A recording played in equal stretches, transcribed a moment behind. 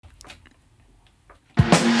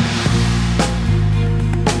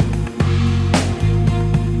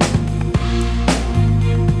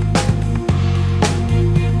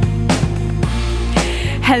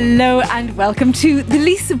Hello and welcome to the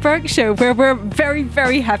Lisa Burke Show, where we're very,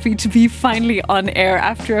 very happy to be finally on air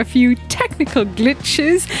after a few technical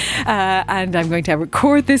glitches. And I'm going to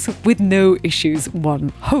record this with no issues,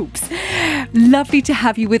 one hopes. Lovely to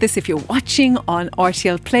have you with us if you're watching on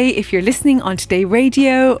RTL Play, if you're listening on Today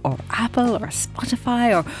Radio or Apple or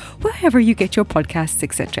Spotify or wherever you get your podcasts,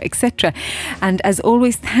 etc., etc. And as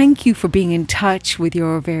always, thank you for being in touch with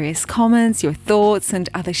your various comments, your thoughts and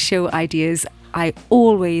other show ideas. I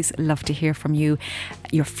always love to hear from you,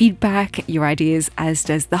 your feedback, your ideas, as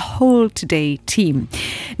does the whole Today team.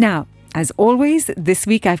 Now, as always, this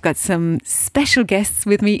week I've got some special guests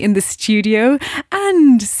with me in the studio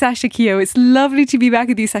and Sasha Keogh. It's lovely to be back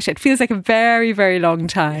with you, Sasha. It feels like a very, very long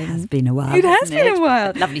time. It has been a while. It has been a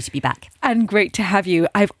while. Lovely to be back. And great to have you.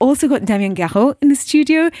 I've also got Damien Garot in the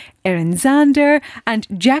studio, Erin Zander and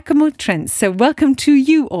Giacomo Trent. So welcome to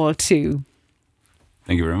you all too.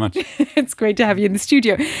 Thank you very much. It's great to have you in the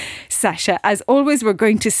studio. Sasha, as always, we're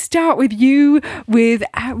going to start with you with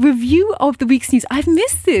a review of the week's news. I've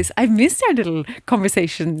missed this. I've missed our little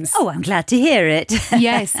conversations. Oh, I'm glad to hear it.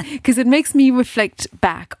 Yes, because it makes me reflect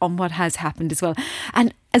back on what has happened as well.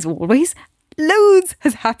 And as always, loads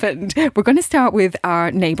has happened. We're going to start with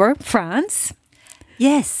our neighbour, France.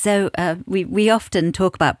 Yes, so we often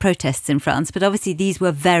talk about protests in France, but obviously these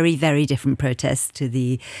were very, very different protests to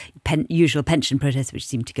the usual pension protests, which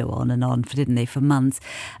seemed to go on and on, didn't they, for months.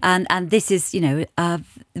 And this is,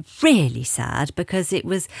 really sad because it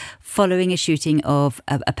was following a shooting of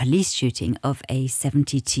a police shooting of a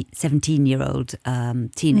 17-year-old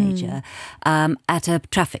teenager at a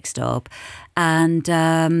traffic stop. And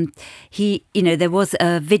there was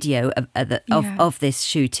a video of this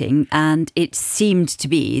shooting, and it seemed to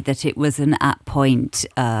be that it was an at-point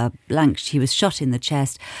blank. He was shot in the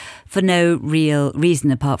chest for no real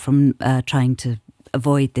reason apart from trying to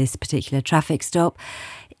avoid this particular traffic stop.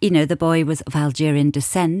 The boy was of Algerian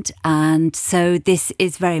descent, and so this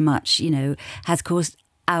is very much, has caused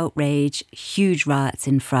outrage, huge riots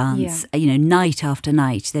in France. Yeah. Night after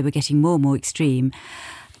night, they were getting more and more extreme.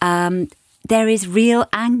 There is real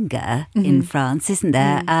anger in France, isn't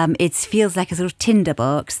there? It feels like a sort of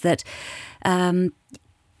tinderbox that,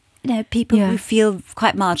 people who feel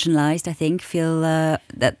quite marginalised, I think, feel that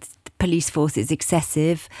the police force is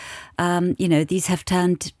excessive. These have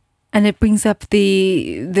turned... And it brings up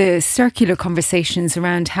the circular conversations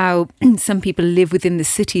around how some people live within the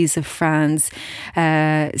cities of France.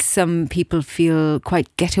 Some people feel quite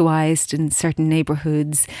ghettoised in certain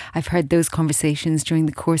neighbourhoods. I've heard those conversations during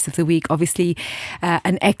the course of the week. Obviously,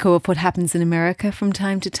 an echo of what happens in America from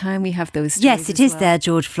time to time. We have those stories. Yes, it is their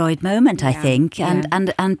George Floyd moment, I think.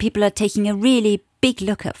 And people are taking a really big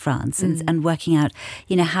look at France and working out,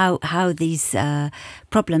 how these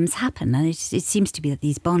problems happen. And it seems to be that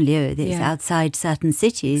these banlieues, outside certain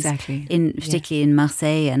cities, particularly in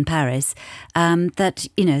Marseille and Paris, that,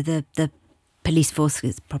 the police force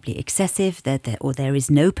is probably excessive, or there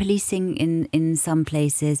is no policing in some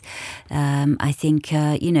places. I think,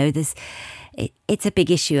 it's a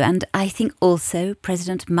big issue. And I think also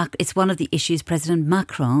it's one of the issues President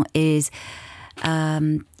Macron is...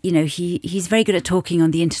 he's very good at talking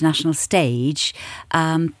on the international stage,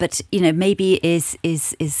 but maybe is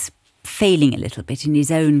failing a little bit in his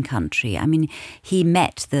own country. I mean, he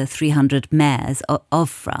met the 300 mayors of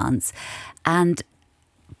France, and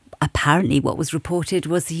apparently what was reported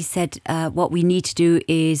was he said what we need to do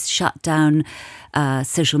is shut down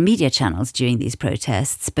social media channels during these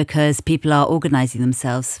protests because people are organising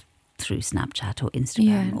themselves through Snapchat or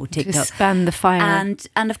Instagram or TikTok to span the fire.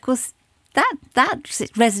 And of course, that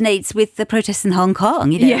resonates with the protests in Hong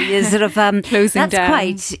Kong. Sort of closing that's down.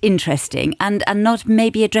 Quite interesting, and not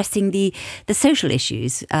maybe addressing the social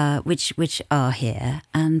issues which are here,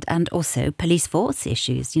 and also police force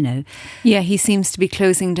issues. Yeah, he seems to be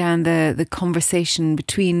closing down the conversation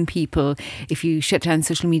between people. If you shut down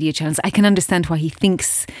social media channels, I can understand why he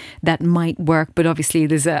thinks that might work, but obviously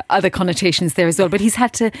there's other connotations there as well. But he's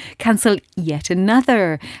had to cancel yet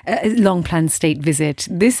another long-planned state visit.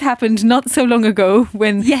 This happened not so long ago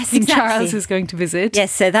when King Charles was going to visit.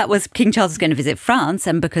 Yes, so that was King Charles was going to visit France,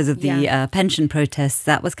 and because of the pension protests,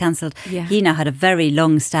 that was cancelled. Yeah. He now had a very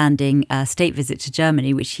long-standing state visit to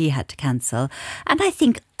Germany, which he had to cancel. And I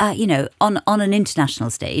think, on an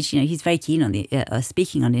international stage, he's very keen on the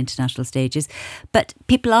speaking on international stages, but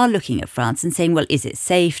people are looking at France and saying, well, is it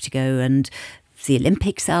safe to go and the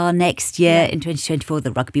Olympics are next year in 2024.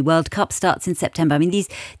 The Rugby World Cup starts in September. I mean, these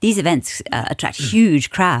events attract huge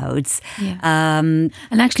crowds. Yeah. And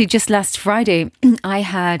actually, just last Friday, I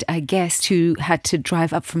had a guest who had to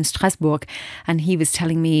drive up from Strasbourg, and he was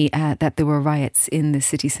telling me that there were riots in the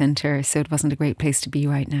city centre, so it wasn't a great place to be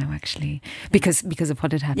right now, actually, because of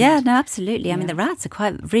what had happened. Yeah, no, absolutely. I mean, the riots are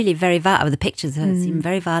quite really very violent. The pictures seem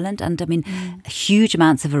very violent, and I mean, huge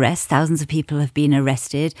amounts of arrests. Thousands of people have been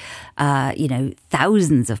arrested.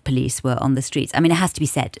 Thousands of police were on the streets. I mean, it has to be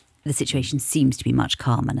said, the situation seems to be much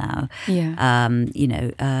calmer now. Yeah.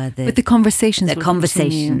 But the conversation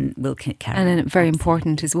will carry on. And very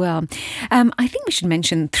important as well. I think we should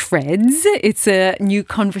mention Threads. It's a new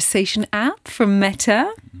conversation app from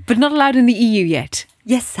Meta, but not allowed in the EU yet.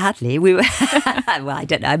 Yes, sadly. We were well, I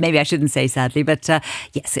don't know. Maybe I shouldn't say sadly, but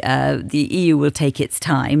yes, the EU will take its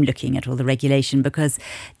time looking at all the regulation, because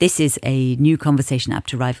this is a new conversation app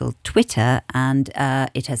to rival Twitter, and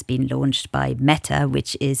it has been launched by Meta,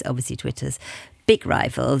 which is obviously Twitter's big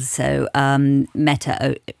rival. So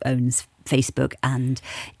Meta owns Facebook and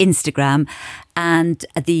Instagram, and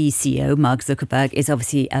the CEO, Mark Zuckerberg, is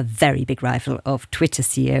obviously a very big rival of Twitter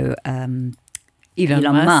CEO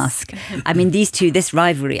Elon Musk. I mean, this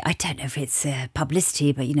rivalry, I don't know if it's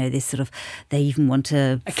publicity, but, this sort of, they even want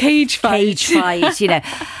a cage fight,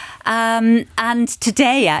 And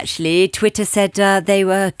today, actually, Twitter said they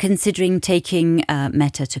were considering taking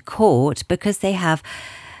Meta to court because they have...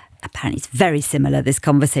 Apparently, it's very similar, this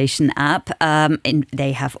conversation app.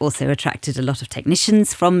 They have also attracted a lot of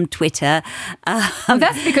technicians from Twitter.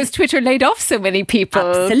 That's because Twitter laid off so many people.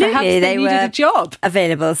 Absolutely. Perhaps they needed a job.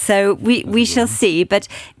 Available. So we shall see. But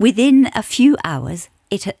within a few hours,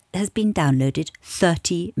 it has been downloaded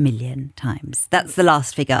 30 million times. That's the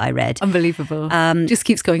last figure I read. Unbelievable. Just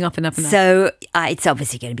keeps going up and up and up. So it's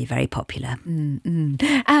obviously going to be very popular.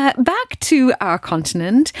 Back to our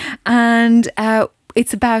continent, and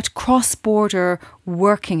it's about cross-border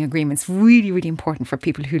working agreements. Really, really important for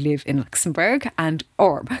people who live in Luxembourg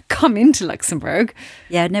or come into Luxembourg.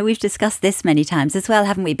 Yeah, no, we've discussed this many times as well,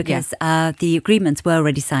 haven't we? Because the agreements were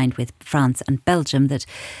already signed with France and Belgium that,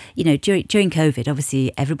 during COVID,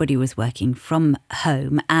 obviously everybody was working from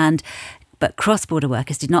home, but cross-border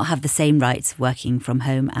workers did not have the same rights working from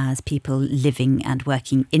home as people living and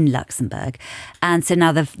working in Luxembourg. And so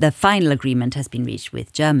now the final agreement has been reached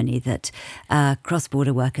with Germany that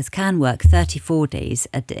cross-border workers can work 34 days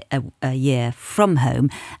a year from home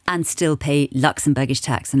and still pay Luxembourgish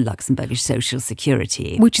tax and Luxembourgish social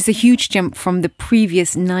security. Which is a huge jump from the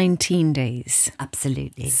previous 19 days.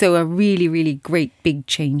 Absolutely. So a really, really great big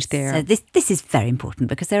change there. So this is very important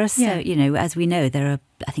because there are as we know, there are,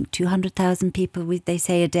 I think, 200,000 people, they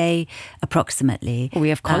say, a day, approximately. We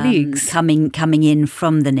have colleagues coming in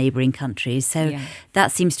from the neighbouring countries. So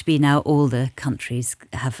that seems to be now all the countries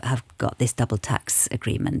have got this double tax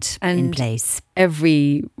agreement in place.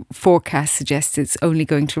 Every forecast suggests it's only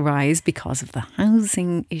going to rise because of the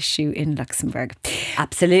housing issue in Luxembourg.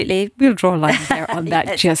 Absolutely. We'll draw a line there on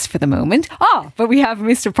that just for the moment. But we have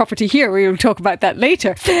Mr. Property here. We will talk about that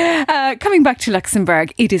later. Coming back to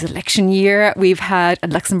Luxembourg, it is election year. We've had a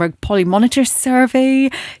Luxembourg Polymonitor survey.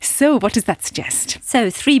 So what does that suggest? So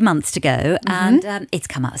 3 months to go, and it's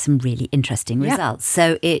come out with some really interesting results.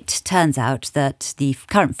 So it turns out that the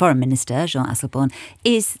current Foreign Minister, Jean Asselborn,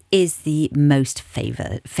 is the most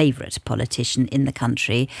favourite politician in the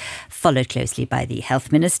country, followed closely by the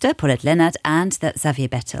Health Minister, Paulette Lennart, and that Xavier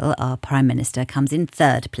Bettel, our Prime Minister, comes in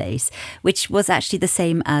third place, which was actually the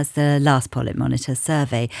same as the last Polymonitor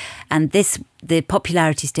survey. And the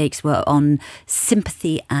popularity stakes were on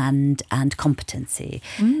sympathy and competency.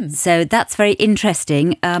 So that's very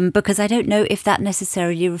interesting because I don't know if that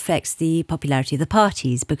necessarily reflects the popularity of the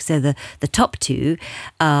parties, because the top two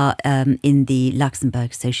are in the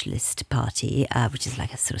Luxembourg Socialist Party, which is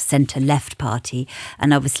like a sort of centre-left party,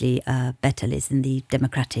 and obviously Bettel is in the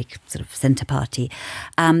Democratic sort of centre party.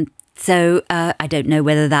 So I don't know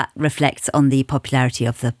whether that reflects on the popularity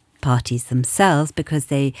of the parties themselves, because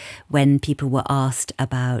when people were asked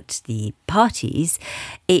about the parties,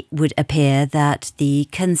 it would appear that the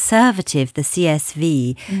Conservative, the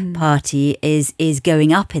CSV party is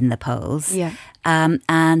going up in the polls.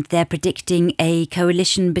 And they're predicting a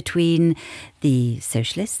coalition between the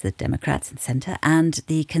Socialists, the Democrats and Centre, and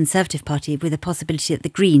the Conservative Party, with a possibility that the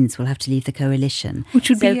Greens will have to leave the coalition. Which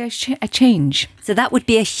would be a change. So that would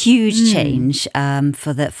be a huge change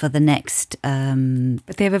for the next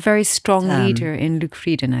but they have a very strong leader in Luc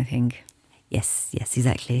Frieden, I think. Yes,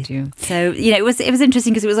 exactly. do. So, it was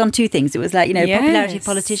interesting because it was on two things. It was like, popularity of Yes.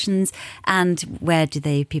 politicians and where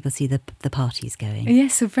do people see the parties going?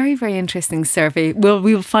 Yes, a very, very interesting survey. Well,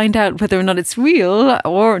 we'll find out whether or not it's real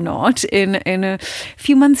or not in a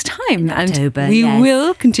few months' time. In October, and we yes.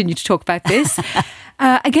 will continue to talk about this.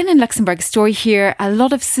 Again, in Luxembourg, a story here, a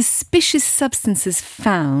lot of suspicious substances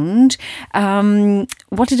found.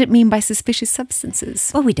 What did it mean by suspicious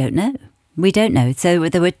substances? Well, we don't know. So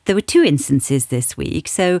there were two instances this week.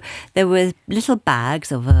 So there were little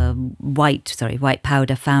bags of white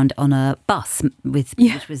powder found on a bus which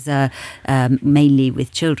was mainly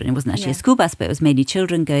with children. It wasn't actually a school bus, but it was mainly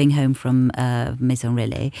children going home from Maison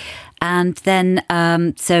Relais. And then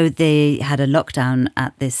so they had a lockdown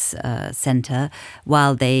at this centre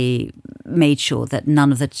while they made sure that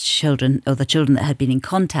none of the children or the children that had been in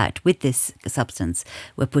contact with this substance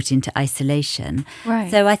were put into isolation. Right.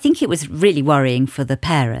 So I think it was really worrying for the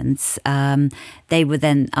parents. They were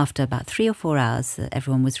then, after about 3 or 4 hours,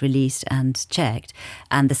 everyone was released and checked,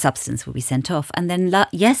 and the substance will be sent off. And then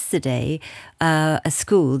yesterday, a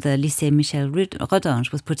school, the Lycée Michel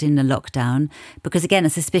Rodange, was put in a lockdown because, again, a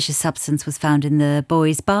suspicious substance was found in the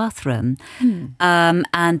boys' bathroom,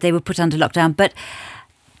 and they were put under lockdown. But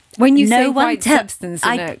when you say white substance,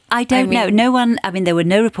 I don't know. No one. I mean, there were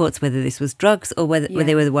no reports whether this was drugs or whether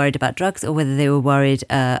they were worried about drugs or whether they were worried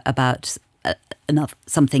about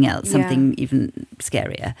something else, something even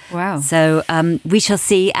scarier. Wow. So we shall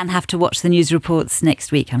see and have to watch the news reports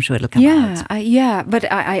next week. I'm sure it'll come out.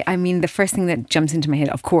 But I mean, the first thing that jumps into my head,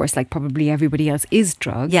 of course, like probably everybody else, is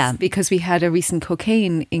drugs. Yeah. Because we had a recent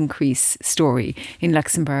cocaine increase story in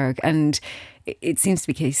Luxembourg, and it seems to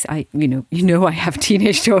be the case. I have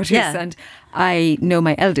teenage daughters, and I know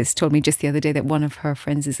my eldest told me just the other day that one of her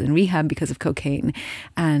friends is in rehab because of cocaine,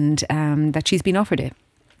 and that she's been offered it.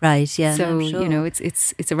 Right, yeah. So, no, sure.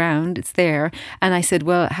 it's around, it's there. And I said,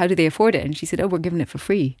 well, how do they afford it? And she said, we're giving it for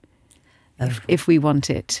free. If we want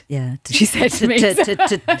it. Yeah. She said to me.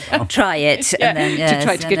 To try it. And then, to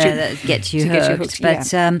try to get you hooked.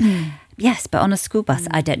 But yes, but on a school bus,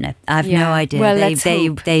 I don't know. I have no idea. Well,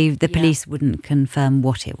 the police wouldn't confirm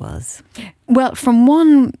what it was. Well, from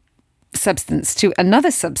one substance to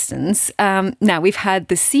another substance. Now we've had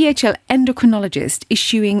the CHL endocrinologist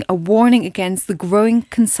issuing a warning against the growing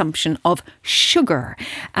consumption of sugar.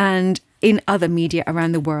 And in other media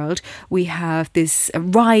around the world, we have this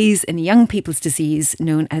rise in young people's disease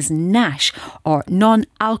known as NASH, or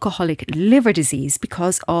non-alcoholic liver disease,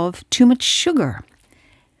 because of too much sugar.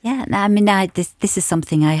 Yeah, I mean, this is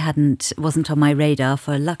something wasn't on my radar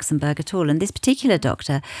for Luxembourg at all. And this particular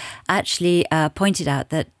doctor actually pointed out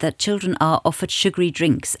that children are offered sugary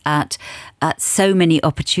drinks at so many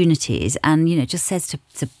opportunities, and just says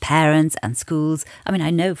to parents and schools. I mean, I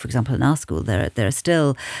know, for example, in our school there are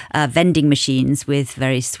still vending machines with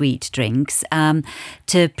very sweet drinks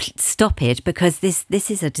to stop it, because this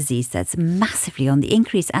is a disease that's massively on the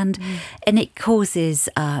increase, and it causes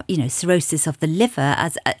cirrhosis of the liver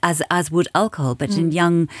as would alcohol, but in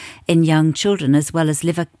young children, as well as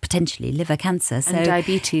potentially liver cancer. So and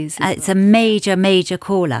diabetes. It's a major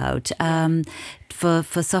call out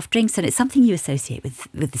for soft drinks, and it's something you associate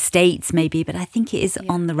with the States maybe, but I think it is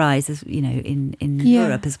on the rise, as in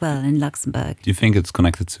Europe as well, in Luxembourg. Do you think it's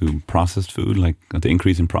connected to processed food, like the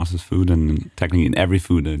increase in processed food, and technically in every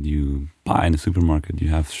food that you buy in a supermarket,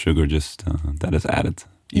 you have sugar just that is added?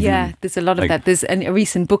 There's a lot of that. There's a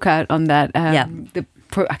recent book out on that.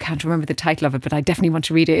 I can't remember the title of it, but I definitely want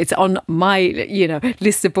to read it. It's on my,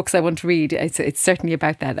 list of books I want to read. It's certainly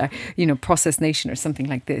about that, Processed Nation or something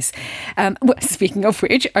like this. Well, speaking of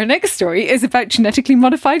which, our next story is about genetically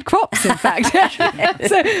modified crops, in fact.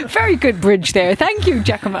 It's a very good bridge there. Thank you,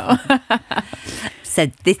 Giacomo. So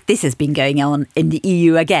this has been going on in the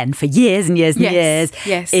EU again for years and years and years.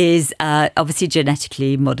 Yes. Is obviously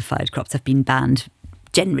genetically modified crops have been banned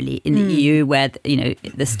generally in the EU, where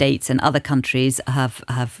the States and other countries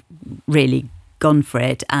have really gone for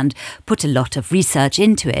it and put a lot of research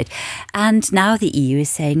into it. And now the EU is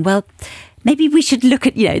saying, well, maybe we should look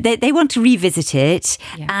at, they want to revisit it.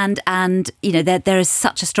 Yeah. And there is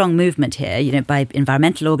such a strong movement here, by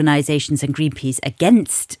environmental organisations and Greenpeace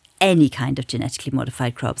against any kind of genetically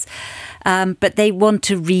modified crops. But they want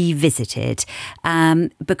to revisit it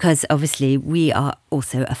because obviously we are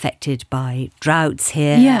also affected by droughts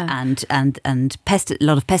here and a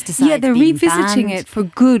lot of pesticides. Yeah, they're revisiting it for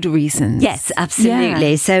good reasons. Yes,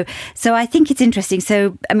 absolutely. Yeah. So I think it's interesting.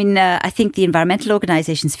 So, I mean, I think the environmental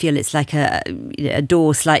organisations feel it's like a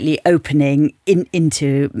door slightly opening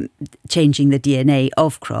into changing the DNA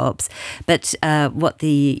of crops. But what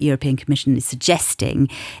the European Commission is suggesting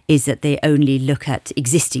is that they only look at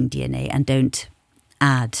existing DNA and don't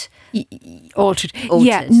add altered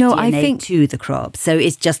DNA I think to the crop. So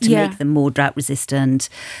it's just to make them more drought resistant.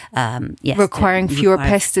 Requiring fewer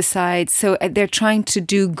pesticides. So they're trying to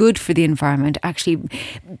do good for the environment. Actually,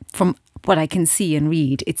 from what I can see and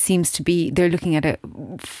read, it seems to be they're looking at it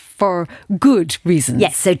for good reasons.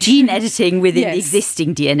 Yes, so gene editing within the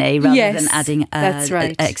existing DNA rather than adding that's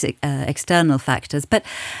right. external factors. But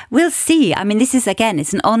we'll see. I mean, this is, again,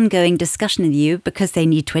 it's an ongoing discussion in the EU because they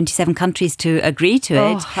need 27 countries to agree to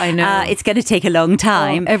it. Oh, I know. It's going to take a long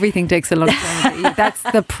time. Everything takes a long time. That's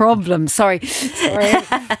the problem. Sorry.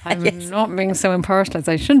 I'm not being so impartial as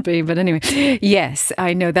I should be. But anyway, yes,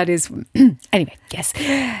 I know that is... anyway, yes,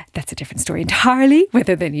 that's a different story entirely,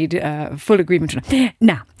 whether they need full agreement or not.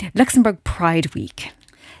 Now, Luxembourg Pride Week.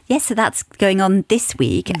 Yes, so that's going on this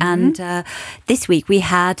week. And this week we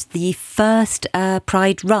had the first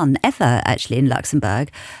Pride run ever, actually, in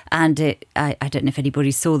Luxembourg. And I don't know if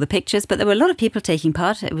anybody saw the pictures, but there were a lot of people taking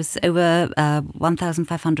part. It was over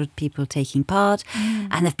 1,500 people taking part.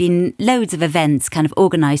 And there have been loads of events kind of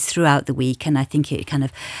organised throughout the week. And I think it kind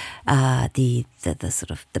of, the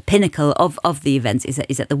sort of the pinnacle of the events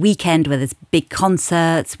is at the weekend, where there's big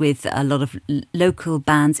concerts with a lot of local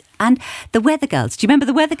bands. And the Weather Girls. Do you remember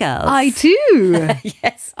the Weather Girls? I do.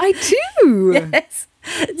 Yes. I do. Yes.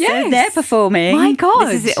 So they're performing. My God.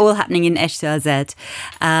 This is all happening in Esch-sur-Alzette.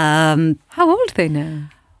 How old are they now?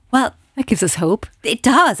 Well, that gives us hope. It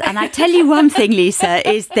does. And I tell you one thing, Lisa,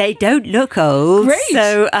 is they don't look old. Great.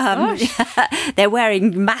 So they're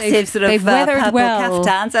wearing massive sort of purple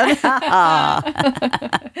kaftans.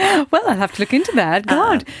 Well, I'll have to look into that.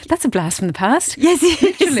 God, that's a blast from the past. Yes,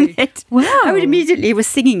 literally. It? Wow. I would immediately was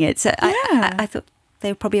singing it. So I thought they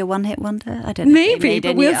were probably a one-hit wonder. I don't know. Maybe,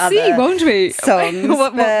 but we'll see, won't we? Songs.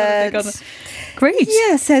 what are they gonna... Great.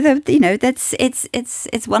 Yeah, so that's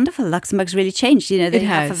it's wonderful. Luxembourg's really changed. They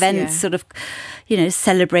have events sort of,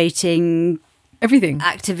 celebrating everything,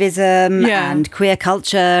 activism and queer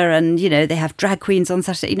culture, and they have drag queens on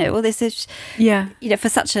Saturday. All this is for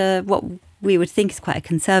such a what we would think is quite a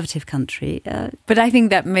conservative country. But I think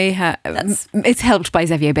that may have it's helped by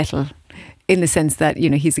Xavier Bettel, in the sense that,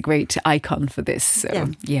 he's a great icon for this. So,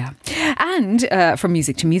 And from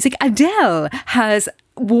music to music, Adele has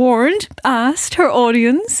asked her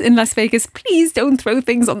audience in Las Vegas, please don't throw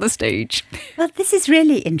things on the stage. Well, this is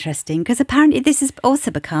really interesting because apparently this has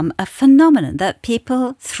also become a phenomenon that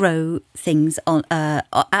people throw things on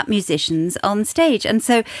at musicians on stage. And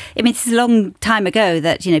so, I mean, it's a long time ago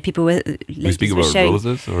that, people were... We speak about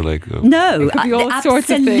roses or like... No, it could be all sorts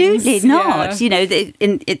of things. Absolutely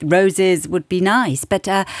not. Roses would be nice. But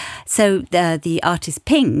so the artist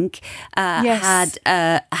Pink had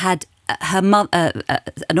her mother,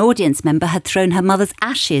 an audience member had thrown her mother's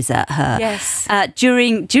ashes at her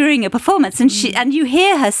during a performance, and and you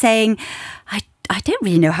hear her saying, I don't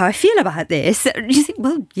really know how I feel about this. You think,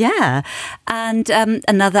 well, yeah. And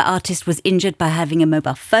another artist was injured by having a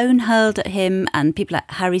mobile phone hurled at him, and people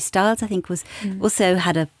like Harry Styles, I think, was also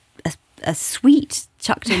had a sweet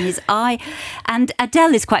chucked in his eye. And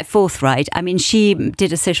Adele is quite forthright. I mean, she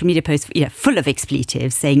did a social media post full of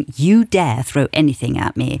expletives saying, you dare throw anything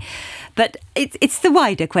at me. But it's the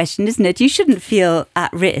wider question, isn't it? You shouldn't feel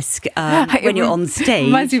at risk when you're on stage.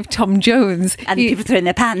 Reminds me of Tom Jones. And people throwing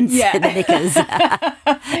their pants in their knickers.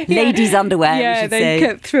 Ladies' underwear, we should say. They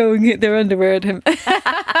kept throwing their underwear at him.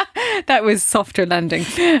 That was softer landing.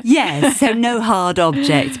 Yes, so no hard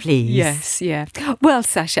objects, please. Yes, yeah. Well,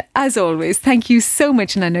 Sasha, as always, thank you so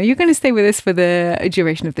much. And I know you're going to stay with us for the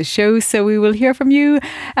duration of the show. So we will hear from you,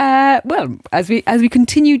 as we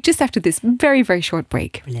continue just after this very, very short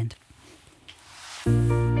break. Brilliant.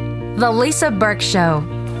 The Lisa Burke Show.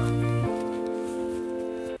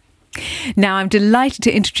 Now, I'm delighted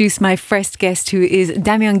to introduce my first guest, who is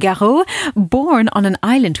Damien Garot, born on an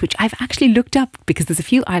island, which I've actually looked up because there's a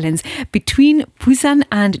few islands between Busan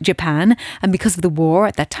and Japan. And because of the war,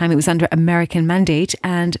 at that time it was under American mandate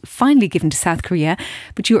and finally given to South Korea.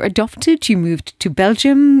 But you were adopted, you moved to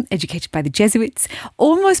Belgium, educated by the Jesuits,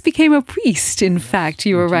 almost became a priest, in fact,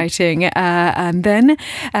 you were writing. And then...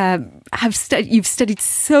 you've studied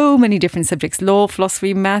so many different subjects: law,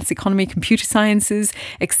 philosophy, maths, economy, computer sciences,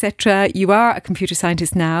 etc. You are a computer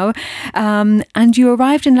scientist now, and you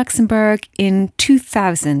arrived in Luxembourg in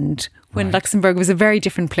 2000 when Luxembourg was a very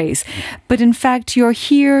different place. But in fact, you're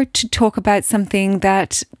here to talk about something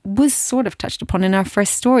that was sort of touched upon in our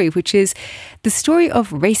first story, which is the story of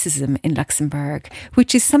racism in Luxembourg,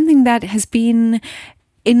 which is something that has been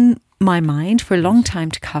in my mind for a long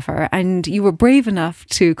time to cover, and you were brave enough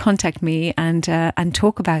to contact me and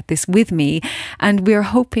talk about this with me. And we're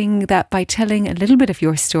hoping that by telling a little bit of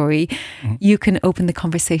your story, you can open the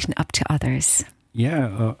conversation up to others.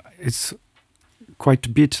 Yeah, it's quite a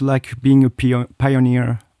bit like being a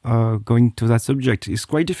pioneer going to that subject. It's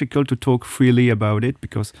quite difficult to talk freely about it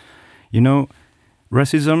because,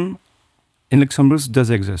 racism in Luxembourg does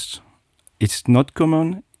exist. It's not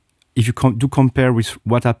common. If you do compare with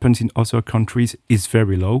what happens in other countries, it's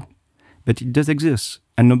very low, but it does exist,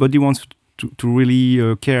 and nobody wants to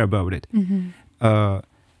really care about it. I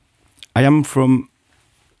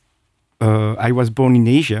was born in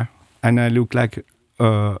Asia, and I look like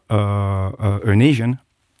an Asian,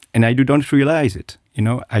 and I don't realize it.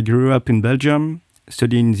 I grew up in Belgium,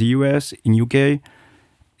 studied in the US, in UK,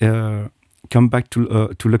 come back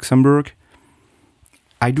to Luxembourg.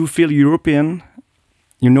 I do feel European.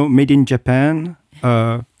 Made in Japan,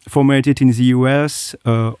 formulated in the US,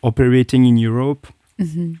 operating in Europe.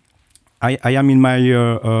 I am in my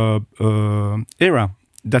era.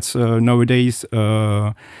 That's nowadays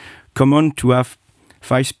common to have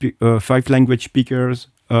five language speakers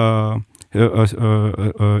in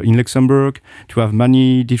Luxembourg, to have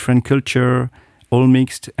many different culture, all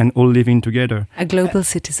mixed and all living together. A global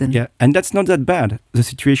citizen. Yeah, and that's not that bad. The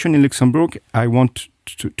situation in Luxembourg, I want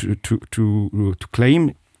to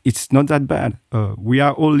claim it's not that bad. We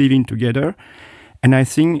are all living together, and I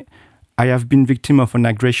think I have been victim of an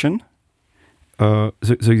aggression.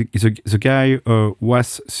 The guy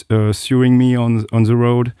was suing me on the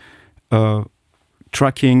road,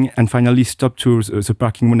 tracking, and finally stopped to the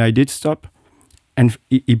parking when I did stop, and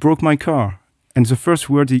he broke my car. And the first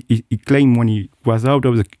word he claimed when he was out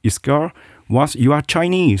of his car was, "You are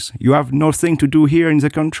Chinese. You have nothing to do here in the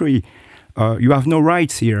country. You have no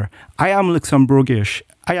rights here. I am Luxembourgish.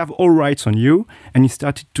 I have all rights on you." And he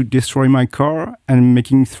started to destroy my car and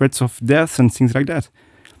making threats of death and things like that.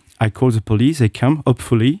 I called the police. They come,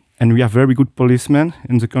 hopefully. And we have very good policemen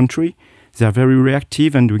in the country. They are very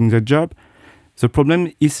reactive and doing their job. The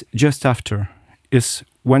problem is just after, is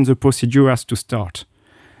when the procedure has to start.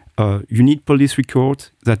 You need police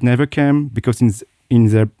records that never came because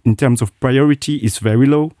in terms of priority, it's very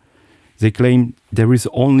low. They claim there is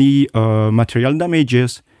only material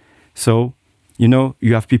damages. So,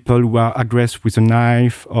 you have people who are aggressed with a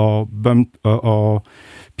knife or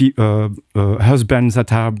husbands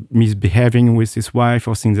that are misbehaving with his wife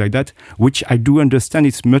or things like that, which I do understand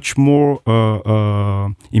is much more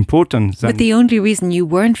important than... But the only reason you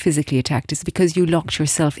weren't physically attacked is because you locked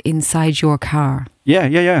yourself inside your car.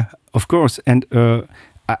 Yeah, of course. And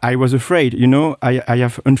I was afraid, I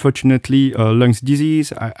have unfortunately lungs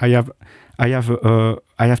disease. I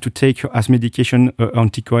have to take as medication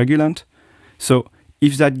anticoagulant. So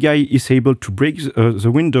if that guy is able to break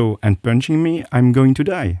the window and punching me, I'm going to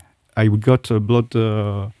die. I got blood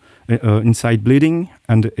inside bleeding,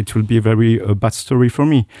 and it will be a very bad story for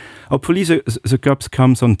me. Hopefully the cops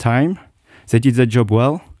comes on time. They did their job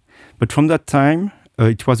well. But from that time,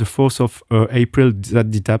 it was the 4th of April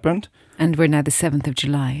that it happened. And we're now the 7th of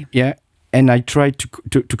July. Yeah, and I tried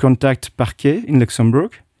to contact Parquet in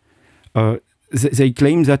Luxembourg. They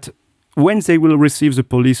claim that when they will receive the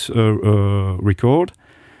police record,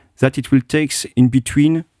 that it will take in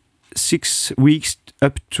between 6 weeks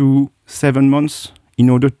up to 7 months in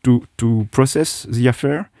order to process the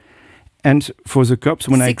affair. And for the cops,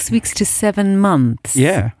 when 6 weeks to 7 months.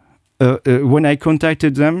 Yeah. When I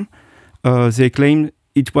contacted them, they claimed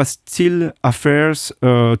it was still affairs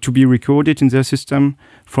to be recorded in their system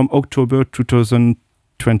from October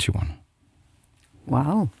 2021.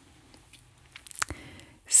 Wow.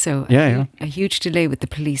 So a huge delay with the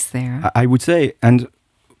police there. I would say, and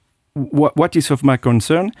what is of my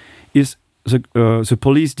concern is the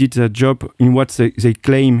police did their job in what they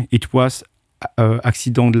claim it was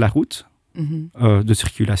accident de la route, de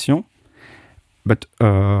circulation, but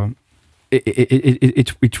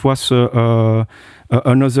it was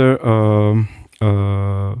another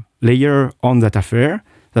layer on that affair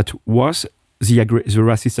that was the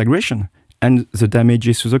racist aggression and the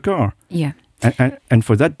damages to the car. Yeah. And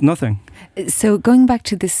for that, nothing. So going back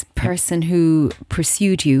to this person who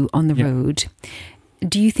pursued you on the road,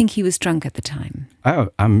 do you think he was drunk at the time? Oh,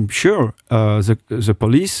 I'm sure. The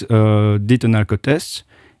police did an alcohol test.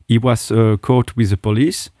 He was caught with the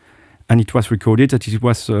police, and it was recorded that he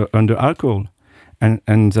was under alcohol.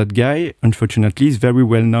 And that guy, unfortunately, is very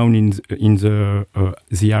well known in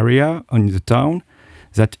the area, in the town,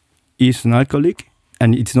 that he's an alcoholic,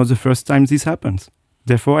 and it's not the first time this happens.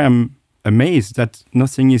 Therefore, I'm amazed that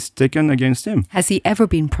nothing is taken against him. Has he ever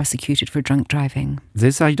been prosecuted for drunk driving?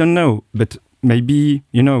 This I don't know, but maybe,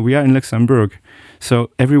 we are in Luxembourg. So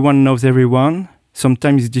everyone knows everyone.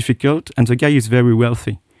 Sometimes it's difficult, and the guy is very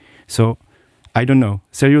wealthy. So I don't know.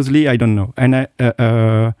 Seriously, I don't know. And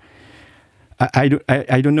I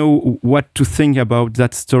don't know what to think about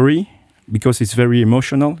that story, because it's very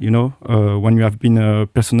emotional, when you have been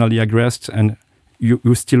personally aggressed and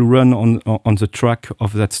you still run on the track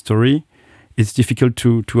of that story. It's difficult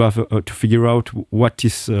to have to figure out what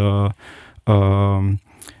is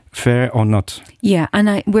fair or not. Yeah,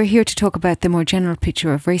 and we're here to talk about the more general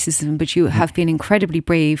picture of racism, but you have been incredibly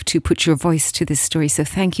brave to put your voice to this story. So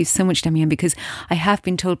thank you so much, Damien, because I have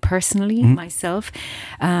been told personally myself,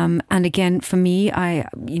 and again, for me,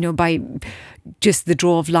 by just the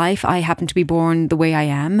draw of life, I happen to be born the way I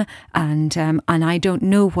am, and I don't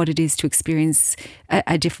know what it is to experience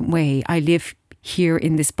a different way. I live here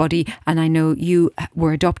in this body, and I know you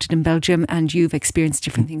were adopted in Belgium and you've experienced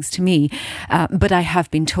different things to me, but I have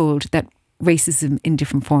been told that racism in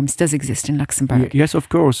different forms does exist in Luxembourg. Yes, of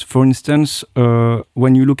course. For instance,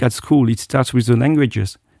 when you look at school, it starts with the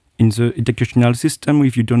languages. In the educational system,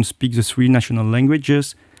 if you don't speak the 3 national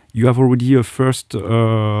languages, you have already a first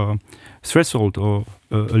threshold or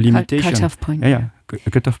a limitation. Cut-off point. Yeah, a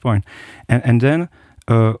cut-off point. And then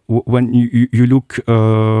when you look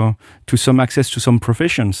to some access to some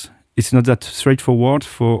professions, it's not that straightforward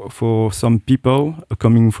for some people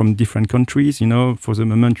coming from different countries. For the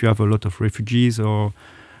moment, you have a lot of refugees or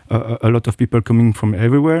a lot of people coming from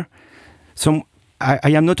everywhere.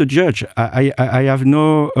 I am not a judge. I have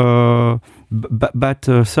no bad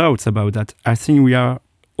thoughts about that. I think we are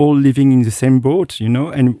all living in the same boat,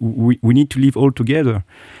 and we need to live all together.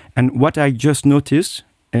 And what I just noticed,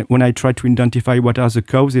 when I try to identify what are the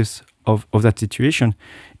causes of that situation,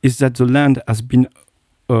 is that the land has been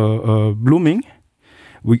blooming.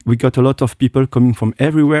 We got a lot of people coming from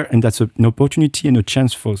everywhere, and that's an opportunity and a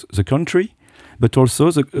chance for the country. But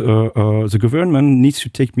also the government needs to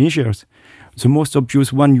take measures. The most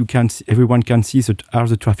obvious one everyone can see are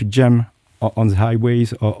the traffic jam on the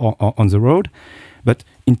highways or on the road. But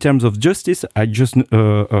in terms of justice, I just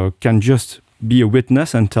can just be a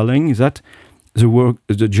witness and telling that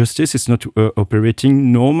the justice is not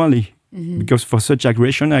operating normally, because for such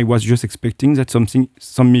aggression, I was just expecting that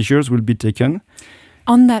some measures will be taken.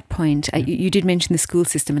 On that point, you did mention the school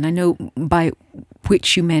system, and I know by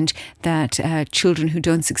which you meant that children who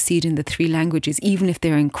don't succeed in the 3 languages, even if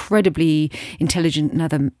they're incredibly intelligent in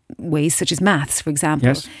other ways, such as maths, for example,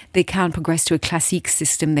 yes, they can't progress to a classique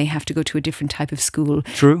system. They have to go to a different type of school.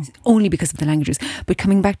 True. Only because of the languages. But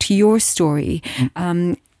coming back to your story,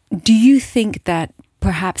 do you think that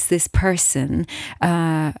perhaps this person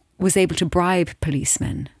was able to bribe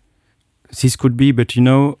policemen? This could be, but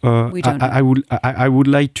We don't know. I would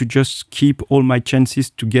like to just keep all my chances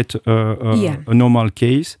to get a normal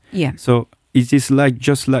case. Yeah. So it is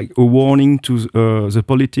just like a warning to the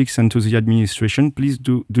politics and to the administration. Please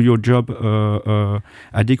do your job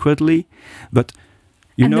adequately. But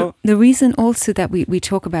the reason also that we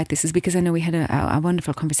talk about this is because I know we had a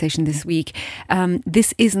wonderful conversation this week.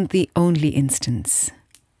 This isn't the only instance.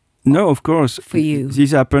 No, of course. For you.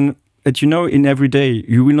 This happened. But in every day,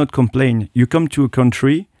 you will not complain. You come to a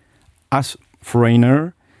country as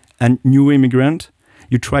foreigner and new immigrant.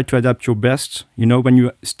 You try to adapt your best. When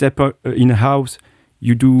you step in a house,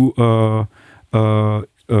 you do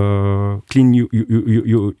clean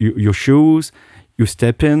your shoes. You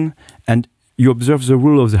step in and you observe the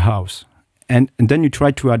rule of the house. And then you try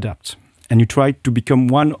to adapt. And you try to become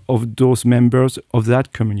one of those members of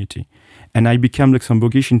that community. And I became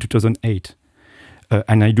Luxembourgish in 2008.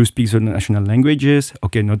 And I do speak the national languages.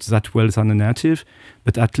 Okay, not that well as a native,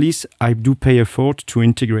 but at least I do pay effort to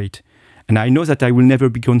integrate. And I know that I will never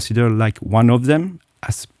be considered like one of them,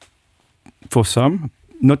 as for some,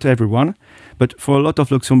 not everyone, but for a lot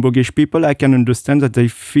of Luxembourgish people, I can understand that they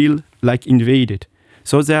feel like invaded.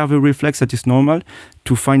 So they have a reflex that is normal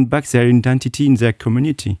to find back their identity in their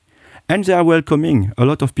community. And they are welcoming. A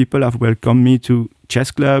lot of people have welcomed me to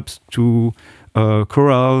chess clubs, to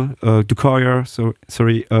choral, to choir,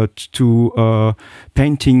 to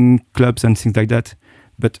painting clubs and things like that.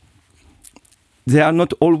 But they are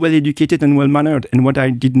not all well educated and well mannered. And what I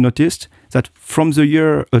did notice that from the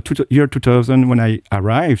year 2000 when I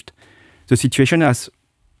arrived, the situation has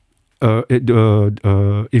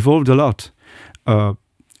evolved a lot.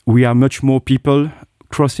 We are much more people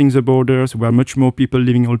crossing the borders. We are much more people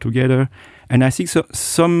living all together. And I think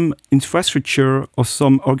some infrastructure or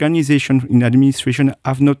some organization in administration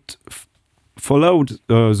have not followed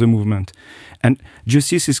the movement. And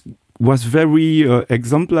justice was very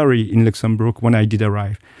exemplary in Luxembourg when I did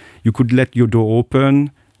arrive. You could let your door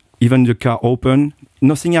open, even the car open.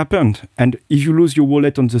 nothing happened. And if you lose your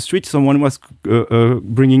wallet on the street, someone was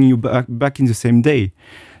bringing you back in the same day.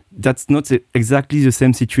 That's not exactly the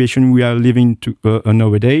same situation we are living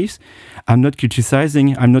nowadays. I'm not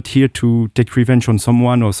criticizing. I'm not here to take revenge on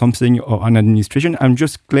someone or something or an administration. I'm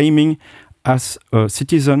just claiming as a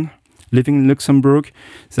citizen living in Luxembourg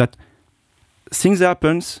that things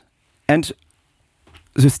happen and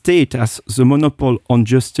the state has the monopoly on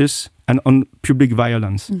justice and on public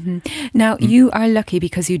violence. Mm-hmm. Now, you are lucky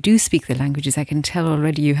because you do speak the languages. I can tell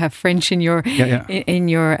already you have French in your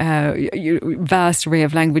your vast array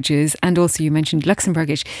of languages, and also you mentioned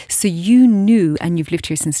Luxembourgish. So you knew, and you've lived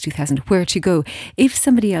here since 2000, where to go. If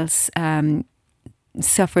somebody else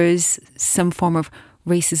suffers some form of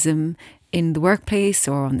racism in the workplace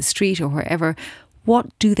or on the street or wherever, what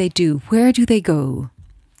do they do? Where do they go?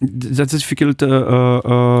 That's a difficult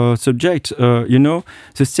subject. The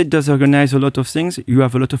state does organize a lot of things. You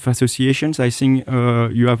have a lot of associations. I think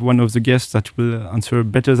you have one of the guests that will answer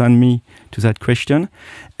better than me to that question.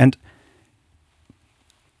 And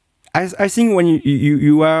I think when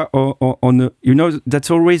you are on that's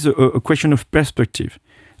always a question of perspective.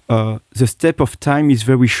 The step of time is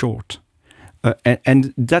very short.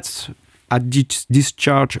 And that's a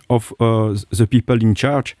discharge of the people in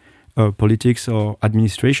charge. Politics or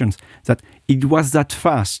administrations, that it was that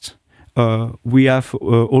fast. We have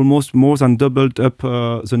almost more than doubled up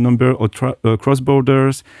the number of cross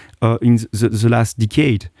borders in the last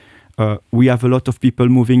decade. We have a lot of people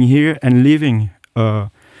moving here and living.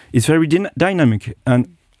 It's very dynamic,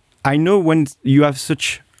 and I know when you have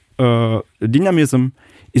such dynamism,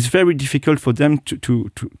 it's very difficult for them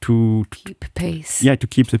to keep pace. Yeah, to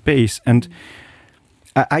keep the pace. And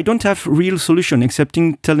I don't have real solution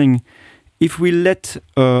excepting telling, if we let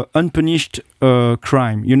unpunished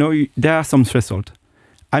crime, there are some threshold.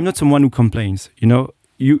 I'm not someone who complains.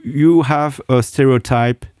 You have a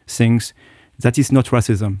stereotype things that is not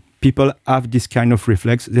racism. People have this kind of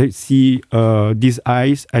reflex. They see these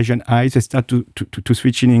eyes, Asian eyes, they start to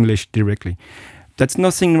switch in English directly. That's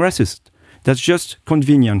nothing racist. That's just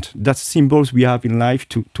convenient. That's symbols we have in life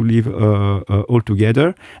to live all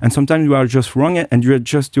together. And sometimes you are just wrong, and you are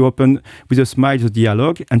just to open with a smile the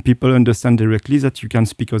dialogue, and people understand directly that you can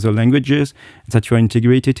speak other languages, that you are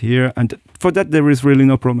integrated here. And for that, there is really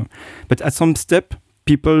no problem. But at some step,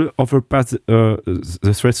 people overpass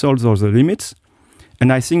the thresholds or the limits.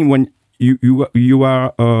 And I think when you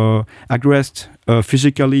are aggressed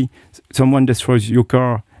physically, someone destroys your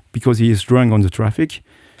car because he is drunk on the traffic,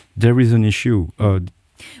 there is an issue. But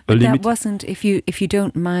that wasn't, if you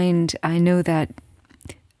don't mind, I know that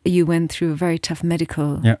you went through a very tough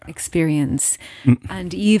medical experience.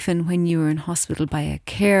 And even when you were in hospital by a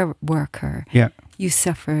care worker, you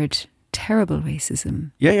suffered terrible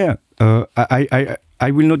racism.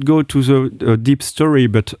 I will not go to the deep story,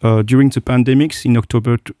 but during the pandemics in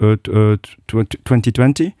October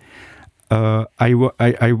 2020,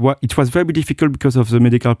 it was very difficult because of the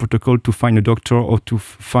medical protocol to find a doctor or to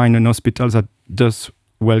find an hospital that does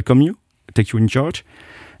welcome you, take you in charge.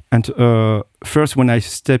 And first, when I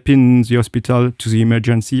step in the hospital to the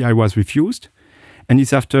emergency, I was refused. And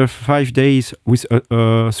it's after 5 days with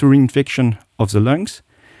a severe infection of the lungs,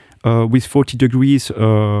 with 40 degrees,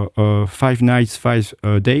 5 nights,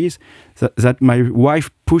 5 days, that my wife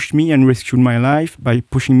pushed me and rescued my life by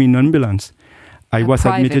pushing me in an ambulance. I was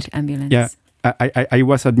admitted. Ambulance. Yeah, I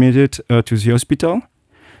was admitted to the hospital,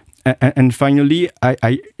 and finally,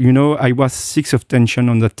 I was 6 of tension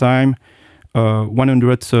on that time,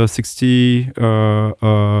 160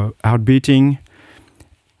 heart beating.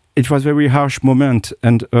 It was a very harsh moment,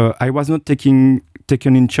 and I was not taken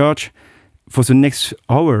in charge for the next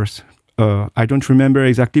hours. I don't remember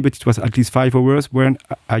exactly, but it was at least 5 hours when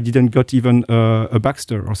I didn't got even a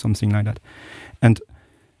Baxter or something like that, and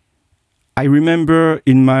I remember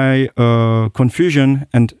in my confusion,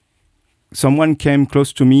 and someone came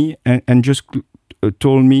close to me and just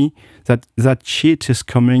told me that shit is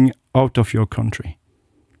coming out of your country.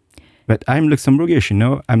 But I'm Luxembourgish,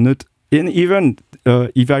 I'm not. And even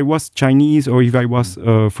if I was Chinese or if I was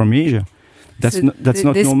from Asia, that's not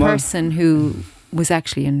normal. This person who was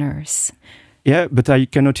actually a nurse. Yeah, but I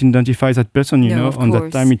cannot identify that person. On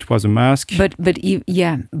that time it was a mask. But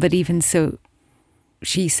even so.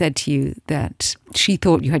 She said to you that she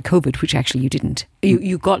thought you had COVID, which actually you didn't.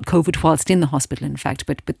 You got COVID whilst in the hospital, in fact,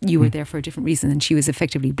 but you were there for a different reason, and she was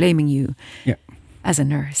effectively blaming you as a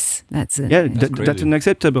nurse. That's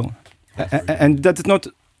unacceptable. And that's not,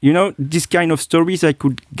 this kind of stories, I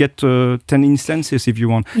could get 10 instances if you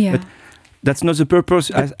want. Yeah. But that's not the purpose.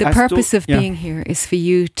 The purpose of being here is for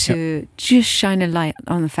you to just shine a light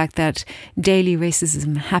on the fact that daily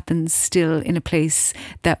racism happens still in a place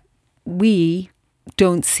that we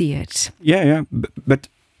don't see it. Yeah. But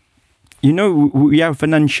you know, we have a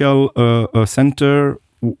financial center.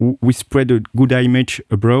 We spread a good image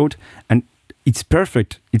abroad, and it's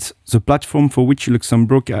perfect. It's the platform for which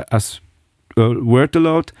Luxembourg has worked a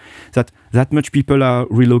lot. That much people are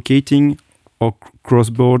relocating or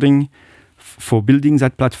cross-boarding for building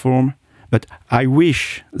that platform. But I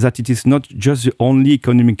wish that it is not just the only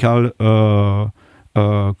economical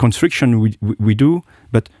construction we do,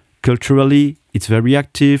 but culturally it's very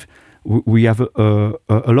active. We have a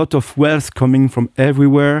lot of wealth coming from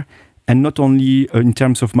everywhere, and not only in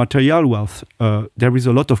terms of material wealth. There is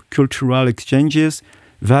a lot of cultural exchanges,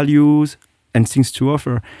 values, and things to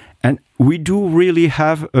offer. And we do really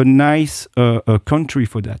have a nice country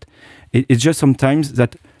for that. It's just sometimes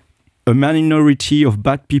that a minority of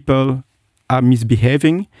bad people are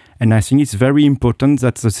misbehaving, and I think it's very important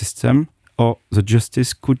that the system or the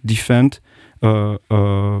justice could defend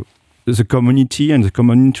the community and the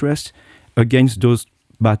common interest against those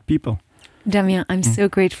bad people. Damien, I'm so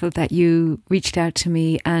grateful that you reached out to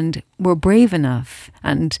me and were brave enough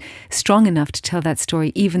and strong enough to tell that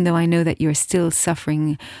story, even though I know that you're still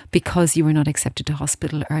suffering because you were not accepted to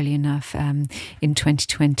hospital early enough in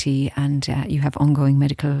 2020, and you have ongoing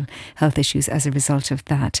medical health issues as a result of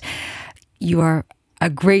that. You are a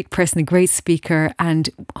great person, a great speaker, and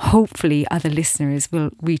hopefully other listeners will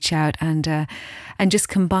reach out and just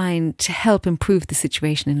combine to help improve the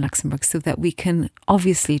situation in Luxembourg, so that we can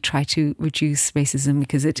obviously try to reduce racism,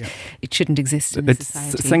 because it shouldn't exist in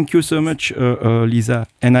society. Thank you so much, Lisa.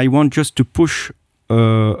 And I want just to push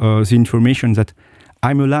the information that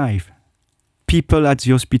I'm alive. People at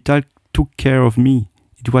the hospital took care of me.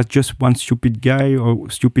 It was just one stupid guy or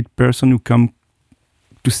stupid person who come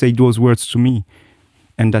to say those words to me.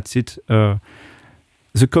 And that's it.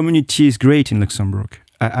 The community is great in Luxembourg.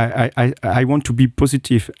 I want to be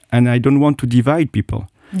positive, and I don't want to divide people.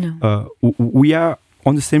 No. We are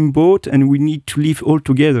on the same boat, and we need to live all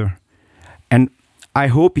together. And I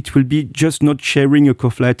hope it will be just not sharing a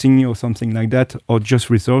co-flatting or something like that, or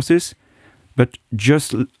just resources, but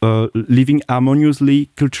just living harmoniously,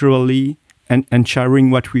 culturally, and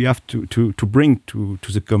sharing what we have to bring to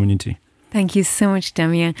the community. Thank you so much,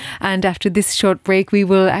 Damien. And after this short break, we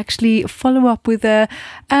will actually follow up with a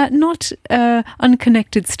not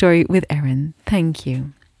unconnected story with Erin. Thank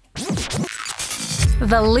you.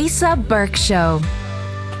 The Lisa Burke Show.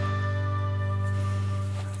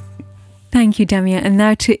 Thank you, Damien. And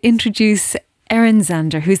now to introduce Erin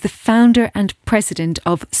Zander, who's the founder and president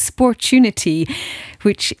of Sportunity,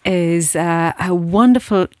 which is a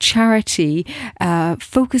wonderful charity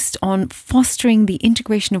focused on fostering the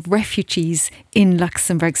integration of refugees in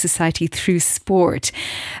Luxembourg society through sport.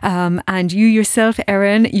 And you yourself,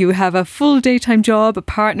 Erin, you have a full daytime job, a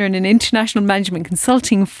partner in an international management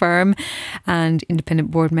consulting firm, and independent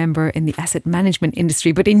board member in the asset management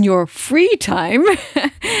industry. But in your free time,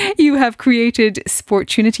 you have created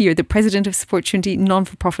Sportunity. You're the president of Sportunity,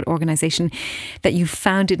 non-for-profit organisation that you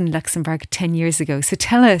founded in Luxembourg 10 years ago. So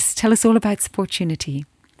tell us all about Sportunity.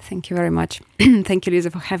 Thank you very much. Thank you,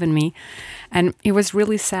 Lisa, for having me. And it was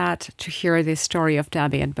really sad to hear this story of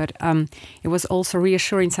Dabian, but it was also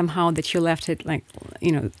reassuring somehow that you left it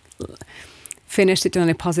finished it on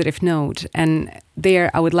a positive note. And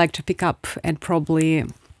there I would like to pick up and probably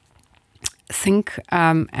think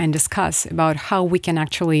and discuss about how we can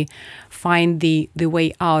actually find the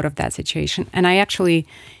way out of that situation. And I actually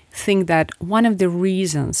think that one of the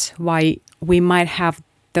reasons why we might have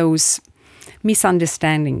those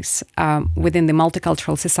misunderstandings within the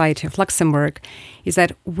multicultural society of Luxembourg is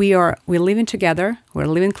that we're living together, we're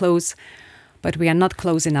living close, but we are not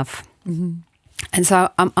close enough. Mm-hmm. And so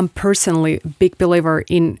I'm personally a big believer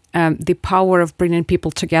in the power of bringing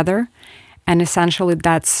people together, and essentially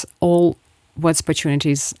that's all what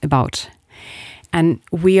Sportunity is about. And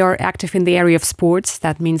we are active in the area of sports.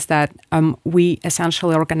 That means that we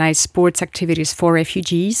essentially organize sports activities for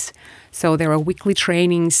refugees. So there are weekly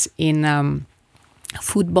trainings in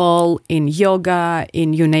football, in yoga,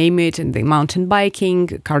 in you name it, in the mountain biking,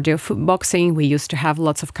 cardio boxing. We used to have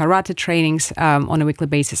lots of karate trainings on a weekly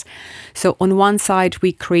basis. So on one side,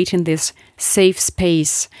 we creating this safe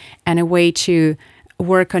space and a way to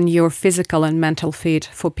work on your physical and mental fit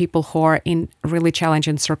for people who are in really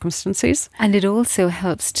challenging circumstances. And it also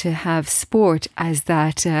helps to have sport as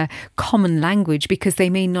that common language, because they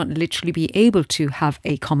may not literally be able to have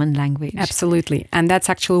a common language. Absolutely. And that's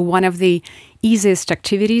actually one of the easiest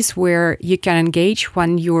activities where you can engage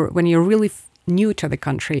when you're really new to the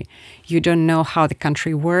country. You don't know how the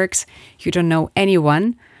country works. You don't know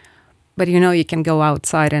anyone, but you can go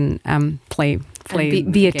outside and play.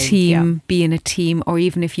 Be a team, be in a team, or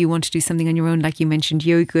even if you want to do something on your own, like you mentioned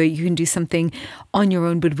yoga, you can do something on your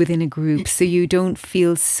own but within a group, so you don't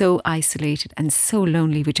feel so isolated and so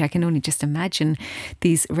lonely, which I can only just imagine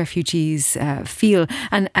these refugees feel.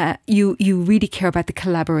 And you really care about the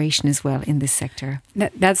collaboration as well in this sector.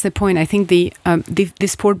 That's the point. I think the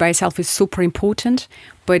sport by itself is super important,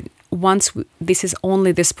 but once this is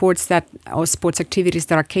only the sports activities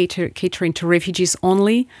that are catering to refugees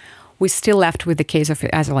only, we're still left with the case of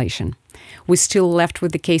isolation. We're still left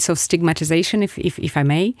with the case of stigmatization, if I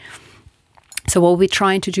may. So what we're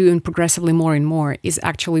trying to do, and progressively more and more, is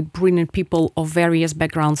actually bringing people of various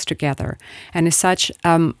backgrounds together. And as such,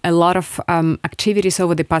 a lot of activities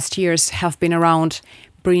over the past years have been around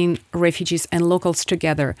bringing refugees and locals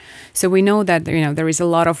together. So we know that there is a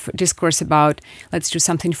lot of discourse about, let's do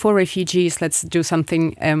something for refugees, let's do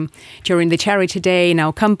something during the Charity Day in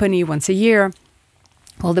our company once a year.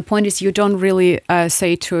 Well, the point is, you don't really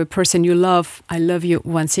say to a person you love, I love you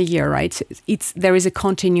once a year, right? There is a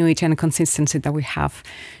continuity and a consistency that we have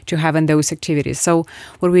to have in those activities. So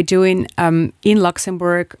what we're doing in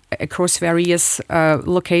Luxembourg, across various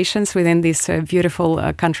locations within this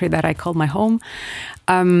beautiful country that I call my home,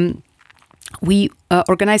 we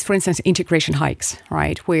organize, for instance, integration hikes,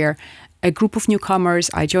 right? Where a group of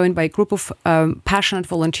newcomers are joined by a group of passionate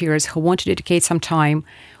volunteers who want to dedicate some time,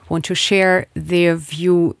 want to share their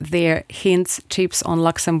view, their hints, tips on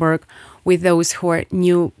Luxembourg with those who are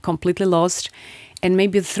new, completely lost. And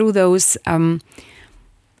maybe through those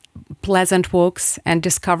pleasant walks and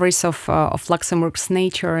discoveries of Luxembourg's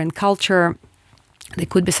nature and culture, there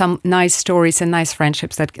could be some nice stories and nice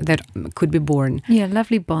friendships that could be born. Yeah,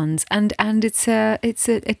 lovely bonds. And it's a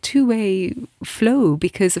two-way flow,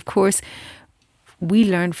 because, of course, we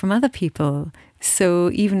learn from other people. So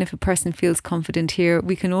even if a person feels confident here,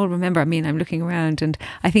 we can all remember, I'm looking around and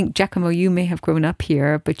I think, Giacomo, you may have grown up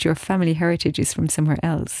here, but your family heritage is from somewhere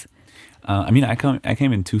else. I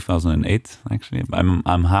came in 2008, actually.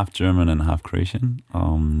 I'm half German and half Croatian,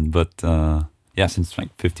 since like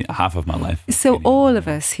half of my life. So all of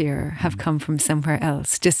us here have come from somewhere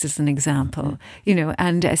else, just as an example,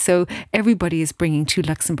 and so everybody is bringing to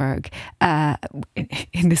Luxembourg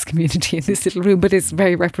in this community, in this little room, but it's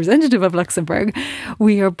very representative of Luxembourg.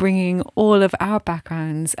 We are bringing all of our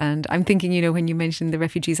backgrounds, and I'm thinking, when you mentioned the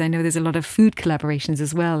refugees, I know there's a lot of food collaborations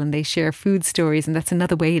as well, and they share food stories, and that's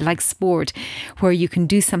another way, like sport, where you can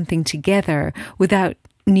do something together without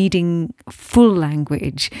needing full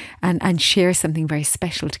language and share something very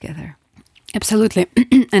special together. Absolutely.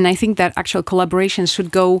 And I think that actual collaboration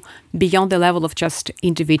should go beyond the level of just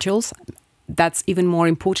individuals. That's even more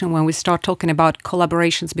important when we start talking about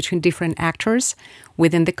collaborations between different actors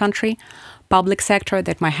within the country. Public sector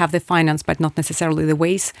that might have the finance, but not necessarily the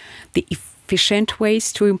ways, the efficient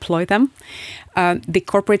ways to employ them. The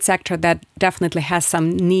corporate sector that definitely has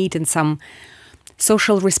some need and some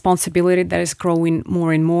social responsibility that is growing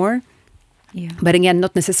more and more. Yeah. But again,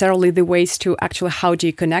 not necessarily the ways to actually, how do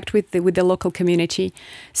you connect with the local community?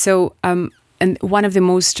 So, and one of the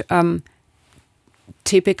most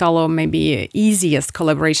typical or maybe easiest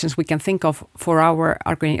collaborations we can think of for our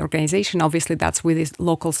organization, obviously that's with these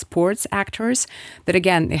local sports actors that,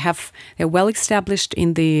 again, they're well established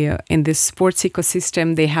in the sports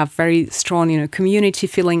ecosystem. They have very strong, community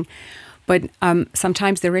feeling. But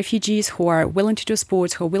sometimes the refugees who are willing to do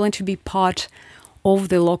sports, who are willing to be part of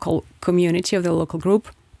the local community, of the local group,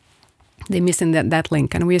 they're missing that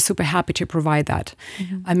link. And we are super happy to provide that.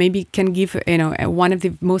 Mm-hmm. I maybe can give one of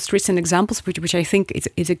the most recent examples, which I think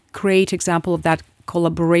is a great example of that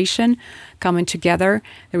collaboration coming together.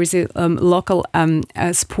 There is a local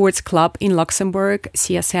sports club in Luxembourg,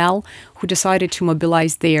 CSL, who decided to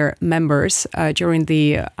mobilize their members during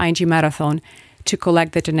the ING Marathon to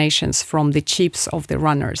collect the donations from the chiefs of the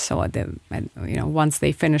runners. So, once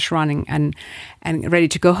they finish running and ready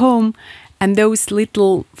to go home, and those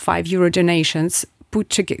little €5 donations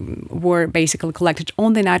were basically collected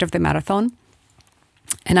on the night of the marathon.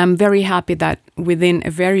 And I'm very happy that within a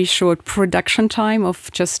very short production time of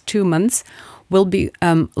just 2 months, we'll be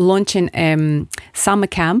launching a summer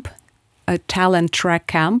camp, a talent track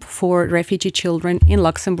camp for refugee children in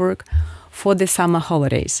Luxembourg for the summer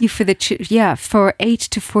holidays. For 8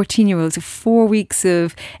 to 14-year-olds, 4 weeks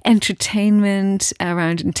of entertainment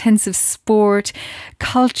around intensive sport,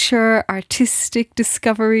 culture, artistic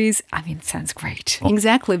discoveries. It sounds great.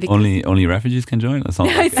 Exactly. Only refugees can join?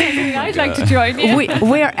 I'd like to join. Yeah.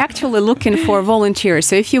 We are actually looking for volunteers.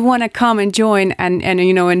 So if you want to come and join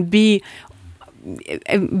and be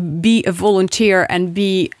be a volunteer and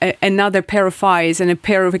be another pair of eyes and a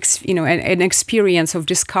pair of an experience of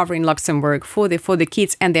discovering Luxembourg for the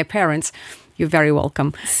kids and their parents, you're very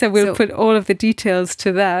welcome. So we'll put all of the details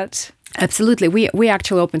to that. Absolutely. We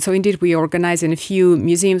actually open. So indeed, we organize in a few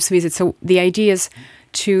museums visits. So the idea is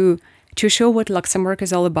to show what Luxembourg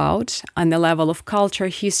is all about on the level of culture,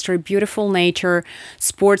 history, beautiful nature,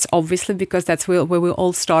 sports, obviously, because that's where we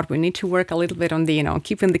all start. We need to work a little bit on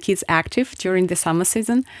keeping the kids active during the summer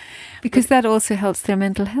season. Because that also helps their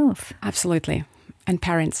mental health. Absolutely. And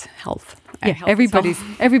parents' health. Yeah,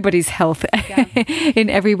 everybody's health in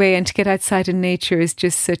every way, and to get outside in nature is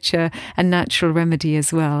just such a natural remedy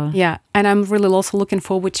as well. Yeah, and I'm really also looking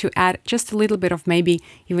forward to add just a little bit of maybe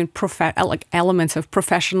even elements of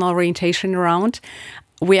professional orientation around.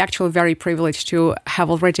 We're actually very privileged to have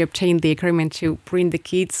already obtained the agreement to bring the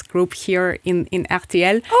kids group here in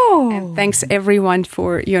RTL. Oh, and thanks everyone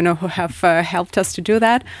for who have helped us to do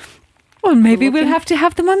that. Well, maybe we'll have to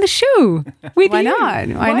have them on the show. Why not?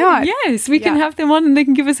 Why not? Yes, we can have them on and they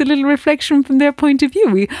can give us a little reflection from their point of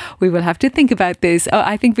view. We will have to think about this. Oh,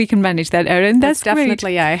 I think we can manage that, Erin. That's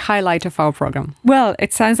definitely a highlight of our program. Well,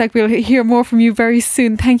 it sounds like we'll hear more from you very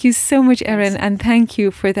soon. Thank you so much, Erin, and thank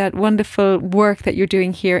you for that wonderful work that you're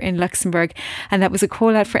doing here in Luxembourg. And that was a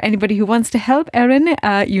call out for anybody who wants to help Erin.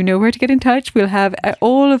 You know where to get in touch. We'll have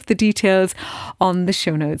all of the details on the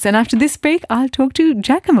show notes. And after this break, I'll talk to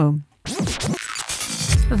Giacomo.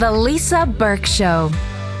 The Lisa Burke Show.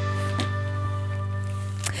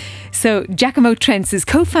 So Giacomo Trentz is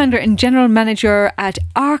co-founder and general manager at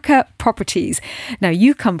Arca Properties. Now,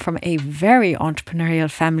 you come from a very entrepreneurial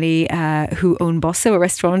family who own Bosso, a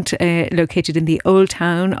restaurant located in the old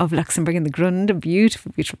town of Luxembourg in the Grund, a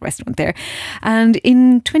beautiful, beautiful restaurant there. And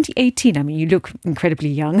in 2018, I mean, you look incredibly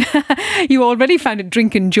young. You already founded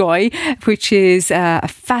Drink and Joy, which is a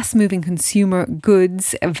fast-moving consumer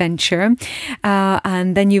goods venture.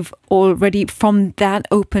 And then you've already, from that,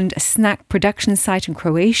 opened a snack production site in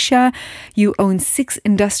Croatia. You own 6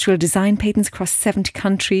 industrial design patents across 70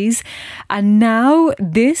 countries. And now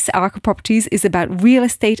this, Arca Properties, is about real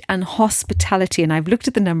estate and hospitality. And I've looked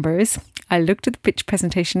at the numbers. I looked at the pitch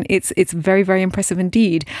presentation. It's very, very impressive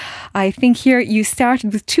indeed. I think here you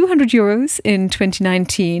started with €200 in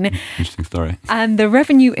 2019. Interesting story. And the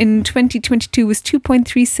revenue in 2022 was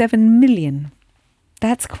 2.37 million.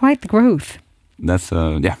 That's quite the growth. That's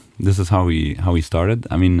this is how we started.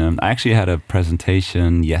 I mean, I actually had a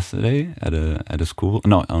presentation yesterday at a school,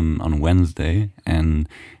 on Wednesday, and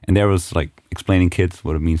there was like explaining kids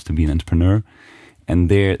what it means to be an entrepreneur, and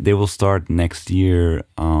they will start next year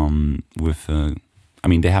with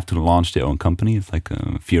they have to launch their own company. It's like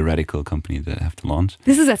a theoretical company that they have to launch.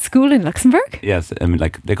 This is at school in Luxembourg? Yes, I mean,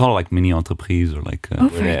 like they call it like mini entreprise, or like where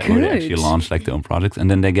they actually launch like their own projects, and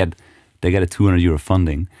then they get a €200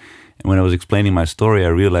 funding. And when I was explaining my story, I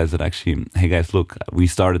realized that actually, hey guys, look, we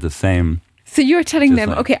started the same. So you're telling them,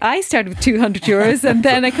 okay, I started with €200 and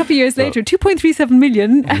then a couple of years later, 2.37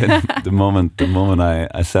 million. the moment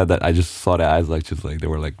I said that, I just saw their eyes like they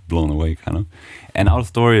were like blown away, kind of. And our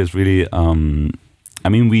story is really,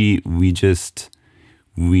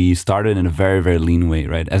 we started in a very, very lean way,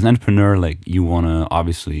 right? As an entrepreneur, like you want to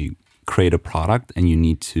obviously create a product, and you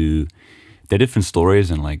need to. There are different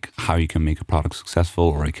stories and like how you can make a product successful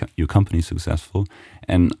or your company successful.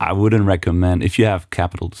 And I wouldn't recommend, if you have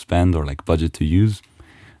capital to spend or like budget to use,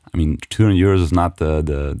 I mean, €200 is not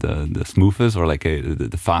the smoothest or like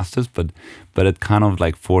the fastest, but it kind of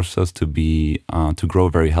like forced us to grow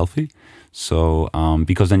very healthy. So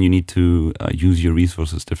because then you need to use your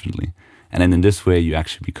resources differently. And then in this way, you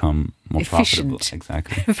actually become more profitable.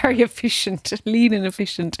 Exactly. Very efficient, lean and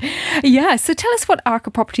efficient. Yeah. So tell us what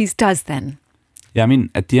Arca Properties does then. Yeah, I mean,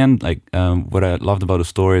 at the end, like what I loved about the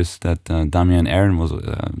stories that Damien and Erin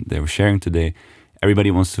they were sharing today.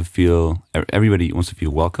 Everybody wants to feel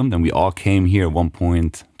welcomed, and we all came here at one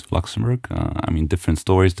point to Luxembourg. Different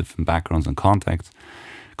stories, different backgrounds and contacts,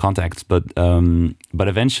 but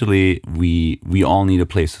eventually we all need a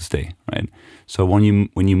place to stay, right? So when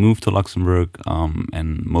you move to Luxembourg,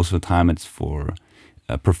 and most of the time it's for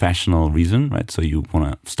a professional reason, right? So you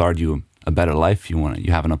want to start a better life.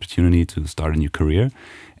 You have an opportunity to start a new career,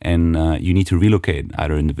 and you need to relocate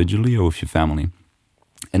either individually or with your family.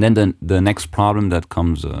 And then the next problem that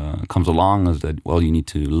comes along is that, well, you need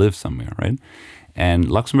to live somewhere, right? And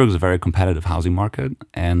Luxembourg is a very competitive housing market,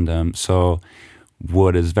 and so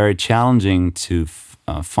what is very challenging to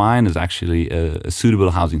find is actually a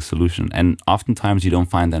suitable housing solution. And oftentimes you don't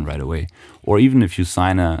find that right away. Or even if you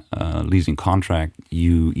sign a leasing contract,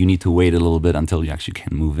 you need to wait a little bit until you actually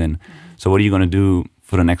can move in. So what are you going to do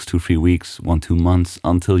for the next 2-3 weeks, 1-2 months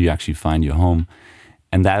until you actually find your home.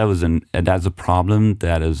 And that's a problem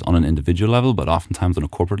that is on an individual level, but oftentimes on a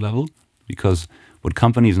corporate level, because what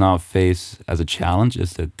companies now face as a challenge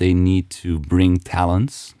is that they need to bring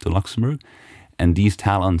talents to Luxembourg. And these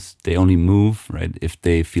talents, they only move, right, if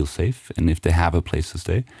they feel safe and if they have a place to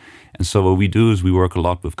stay. And so what we do is we work a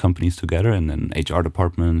lot with companies together and then HR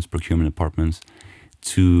departments, procurement departments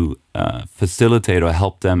to facilitate or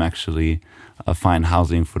help them actually find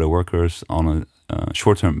housing for their workers on a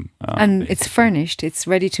short-term and basis. it's furnished, it's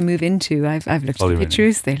ready to move into. I've looked at the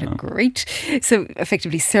pictures, they look great. So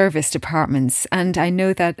effectively serviced apartments. And I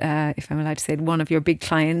know that, if I'm allowed to say it, one of your big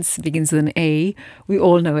clients begins with an A. We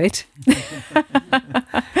all know it.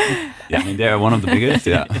 Yeah, I mean, they're one of the biggest,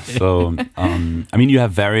 yeah. So, I mean, you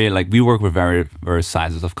have we work with various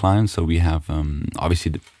sizes of clients. So we have,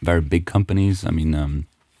 obviously, the very big companies. I mean,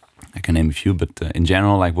 I can name a few, but in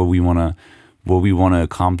general, like what we want to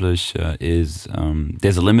accomplish is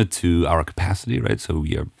there's a limit to our capacity, right? So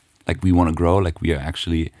we want to grow. Like we are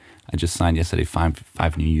actually, I just signed yesterday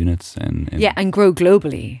 5 new units and grow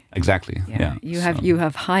globally. Exactly. Yeah. You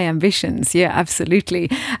have high ambitions. Yeah, absolutely.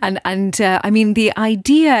 And I mean, the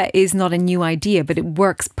idea is not a new idea, but it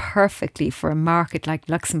works perfectly for a market like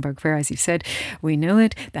Luxembourg, where, as you've said, we know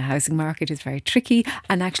it. The housing market is very tricky.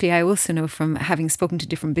 And actually, I also know from having spoken to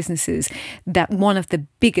different businesses that one of the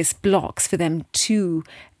biggest blocks for them to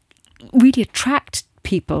really attract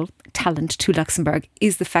talent to Luxembourg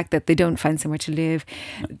is the fact that they don't find somewhere to live.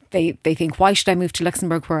 They think, why should I move to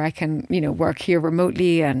Luxembourg where I can, work here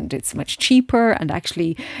remotely and it's much cheaper, and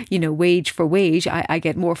actually, wage for wage, I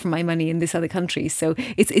get more for my money in this other country. So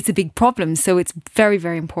it's a big problem. So it's very,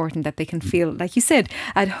 very important that they can feel, like you said,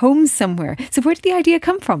 at home somewhere. So where did the idea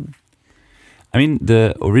come from? I mean,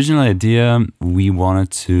 the original idea, we wanted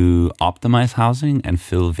to optimize housing and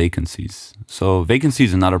fill vacancies. So vacancy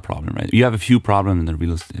is another problem, right? You have a few problems in the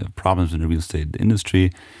real estate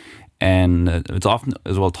industry, and it's often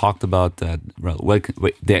as well talked about that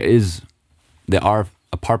there are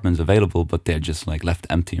apartments available, but they're just like left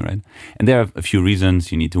empty, right? And there are a few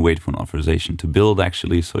reasons. You need to wait for an authorization to build,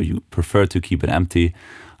 actually, so you prefer to keep it empty.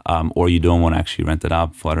 Or you don't want to actually rent it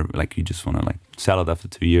out for you just want to sell it after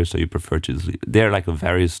 2 years, so you prefer to just leave. There are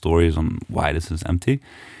various stories on why this is empty.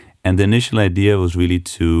 And the initial idea was really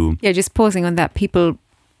to... Yeah, just pausing on that, people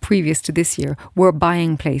previous to this year were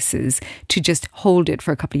buying places to just hold it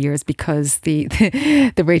for a couple of years because the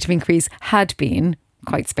rate of increase had been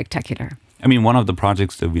quite spectacular. I mean, one of the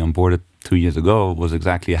projects that we onboarded 2 years ago was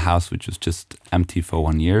exactly a house which was just empty for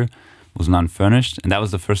 1 year, was non-furnished. And that was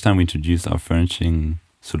the first time we introduced our furnishing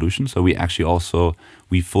solution. So we actually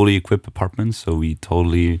we fully equip apartments. So we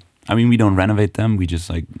don't renovate them. We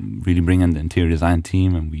just really bring in the interior design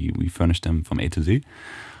team and we furnish them from A to Z.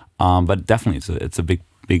 But definitely it's a big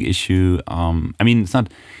issue. I mean, it's an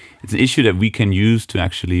issue that we can use to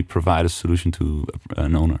actually provide a solution to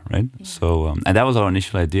an owner, right? Yeah. So, and that was our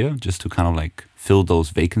initial idea, just to kind of fill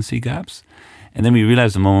those vacancy gaps. And then we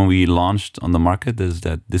realized the moment we launched on the market is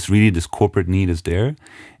that this corporate need is there.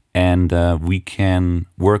 And we can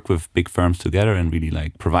work with big firms together and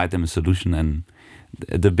really provide them a solution. And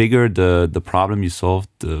the bigger the problem you solve,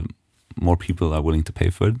 the more people are willing to pay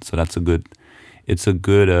for it. So it's a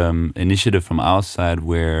good initiative from our side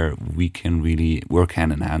where we can really work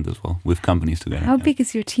hand in hand as well with companies together. How big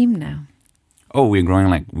is your team now? Oh, we're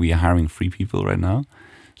growing. We are hiring 3 people right now.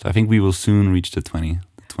 So I think we will soon reach the 20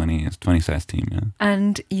 size team, yeah.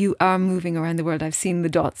 And you are moving around the world. I've seen the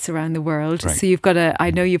dots around the world. Right. So I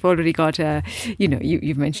know you've already got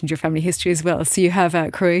you've mentioned your family history as well. So you have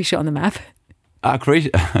Croatia on the map.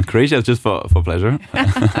 Croatia is just for pleasure.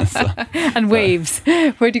 And waves.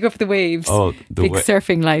 Where do you go for the waves? Oh, big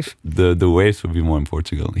surfing life. The waves would be more in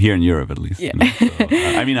Portugal, here in Europe at least. Yeah. So,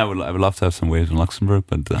 I mean, I would love to have some waves in Luxembourg,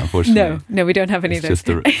 but unfortunately, no, we don't have any there. Just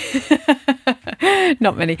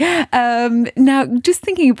not many. Now, just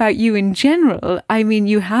thinking about you in general, I mean,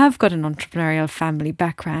 you have got an entrepreneurial family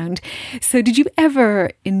background. So did you ever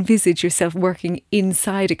envisage yourself working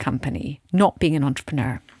inside a company, not being an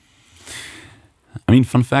entrepreneur? I mean,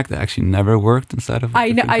 fun fact, I actually never worked inside of a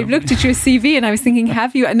I know. I looked at your CV and I was thinking,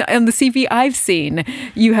 have you? And on the CV I've seen,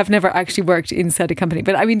 you have never actually worked inside a company.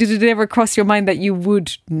 But I mean, did it ever cross your mind that you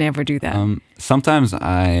would never do that? Sometimes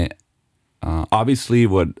obviously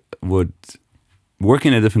what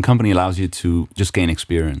working in a different company allows you to just gain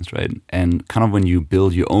experience, right? And kind of when you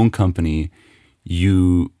build your own company,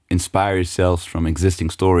 you inspire yourself from existing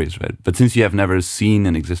stories, right? But since you have never seen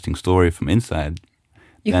an existing story from inside,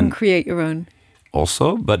 you can create your own.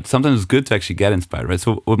 Also, but sometimes it's good to actually get inspired, right?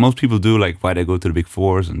 So what most people do, why they go to the big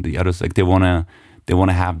fours and the others, they want they want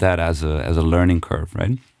to have that as a learning curve,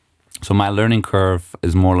 right? So my learning curve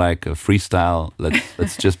is more like a freestyle.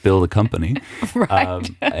 Let's just build a company, Right.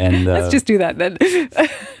 and Let's just do that then.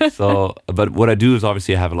 so. But what I do is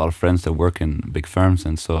obviously I have a lot of friends that work in big firms,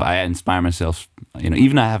 and so I inspire myself.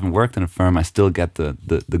 Even I haven't worked in a firm, I still get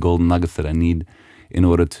the golden nuggets that I need in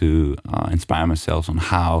order to inspire myself on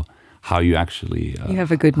how you actually You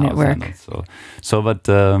have a good how it's network. handled. But.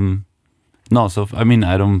 No,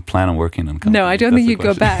 I don't plan on working on companies. No, I don't That's think the you'd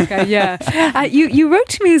go question. back. Yeah. You wrote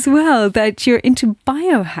to me as well that you're into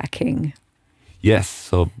biohacking. Yes,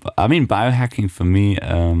 so biohacking for me.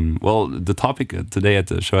 The topic today at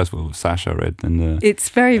the show as well was Sasha, right? And It's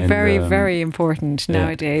very, And, very, very important yeah.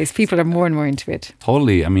 nowadays. People are more and more into it.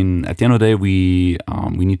 totally. At the end of the day, we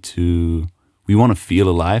need to. We want to feel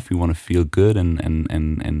alive. We want to feel good,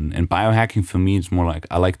 and biohacking for me is more like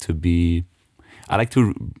I like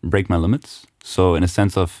to break my limits. So in a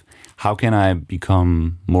sense of how can I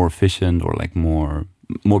become more efficient or like more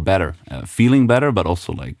better, feeling better, but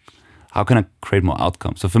also like how can I create more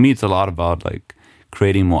outcomes? So for me, it's a lot about like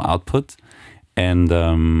creating more output. And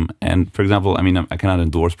for example, I cannot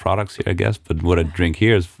endorse products here, I guess, but what I drink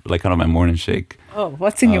here is like kind of my morning shake. Oh,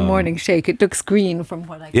 what's in your morning shake? It looks green from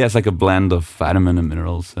what I can. Yeah, it's like a blend of vitamin and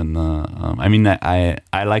minerals. And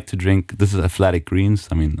I like to drink. This is Athletic Greens.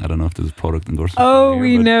 I don't know if this is product endorsement. Oh, here,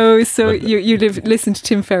 we but- know. So but- you listen to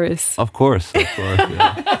Tim Ferriss. Of course.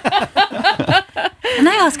 Yeah. Can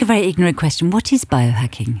I ask a very ignorant question? What is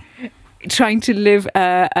biohacking? Trying to live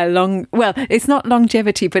a long, well, it's not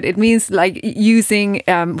longevity, but it means like using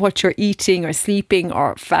what you're eating or sleeping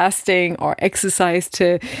or fasting or exercise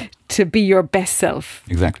to be your best self.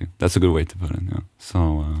 Exactly. That's a good way to put it. Yeah.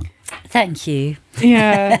 So. Thank you.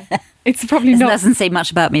 Yeah. It's probably It not. doesn't say much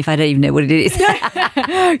about me if I don't even know what it is.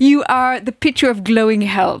 You are the picture of glowing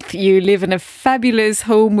health. You live in a fabulous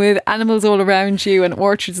home with animals all around you and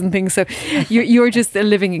orchards and things. So you're just a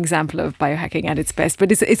living example of biohacking at its best.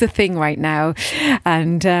 But it's a thing right now.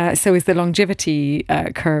 And so is the longevity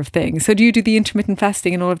curve thing. So do you do the intermittent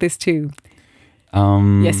fasting and all of this too?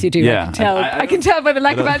 Yes, you do. Yeah, I can tell. I can tell by the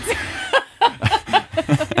lack of answer.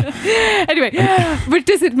 Anyway, but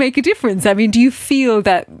does it make a difference? Do you feel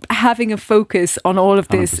that having a focus on all of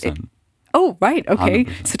this? 100%. Oh, right. Okay.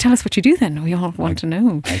 100%. So tell us what you do then. We all want to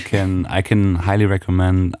know. I can highly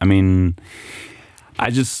recommend.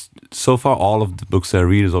 So far all of the books that I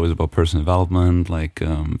read is always about personal development, like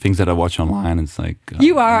things that I watch online. It's like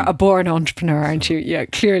You are a born entrepreneur, aren't you? Yeah,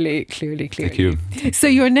 clearly. Thank you. So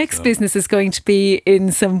your next business is going to be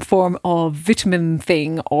in some form of vitamin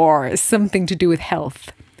thing or something to do with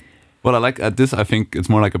health. Well, I like at this. I think it's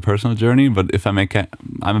more like a personal journey. But if I'm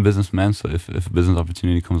a businessman, so if a business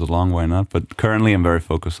opportunity comes along, why not? But currently, I'm very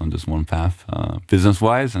focused on just one path,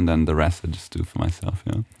 business-wise, and then the rest I just do for myself.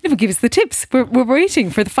 Yeah. Never give us the tips. We're waiting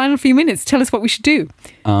for the final few minutes. Tell us what we should do.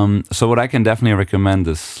 So what I can definitely recommend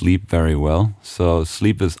is sleep very well. So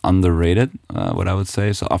sleep is underrated. What I would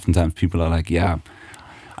say. So oftentimes people are like, yeah.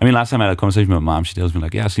 Last time I had a conversation with my mom. She tells me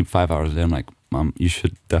like, yeah, I sleep 5 hours a day. I'm like, Mom, you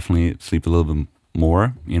should definitely sleep a little bit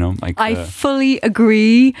more, I fully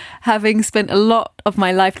agree, having spent a lot of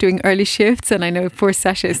my life doing early shifts, and I know poor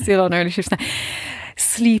Sasha is still on early shifts now.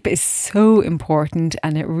 Sleep is so important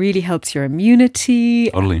and it really helps your immunity.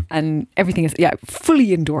 Totally. And everything is,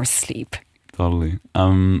 fully endorse sleep. Totally.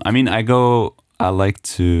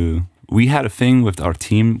 We had a thing with our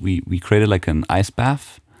team. We created like an ice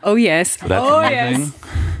bath. Oh yes. So that's amazing.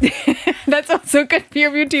 Yes. That's also good for your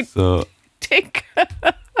immunity. So Tick.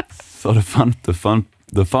 So the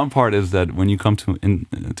fun part is that when you come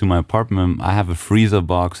to my apartment, I have a freezer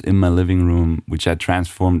box in my living room, which I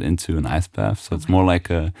transformed into an ice bath. So it's more like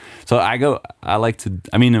it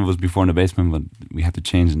was before in the basement, but we had to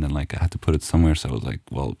change, and then like I had to put it somewhere. So I was like,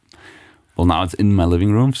 well, now it's in my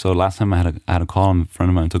living room. So last time I had a call, a friend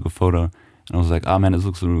of mine took a photo, and I was like, oh man, this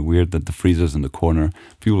looks really weird that the freezer's in the corner.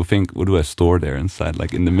 People think, what do I store there inside,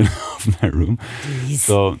 like in the middle of my room?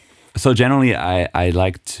 Jeez. So generally, I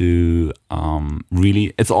like to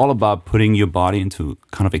really, it's all about putting your body into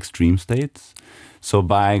kind of extreme states. So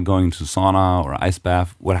by going to sauna or ice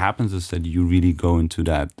bath, what happens is that you really go into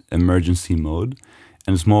that emergency mode.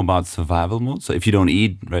 And it's more about survival mode. So if you don't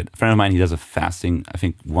eat, right? A friend of mine, he does a fasting, I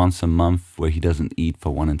think once a month, where he doesn't eat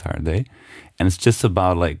for one entire day. And it's just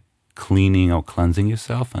about like cleaning or cleansing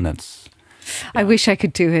yourself. And that's... I wish I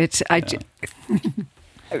could do it. I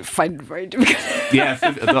find it very difficult. Yes,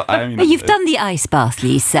 You've done the ice bath,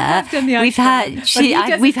 Lisa. I've done the ice We've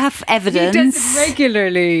bath. we've had evidence.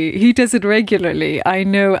 He does it regularly. I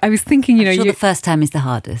know. I was thinking, I'm sure the first time is the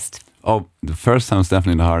hardest. Oh, the first time's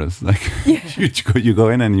definitely the hardest. Like you go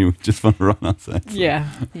in and you just want to run outside. So. Yeah,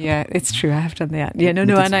 it's true. I have done that. Yeah,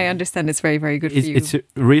 no, and I understand it's very, very good for you. It's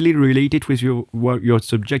really related with your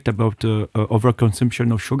subject about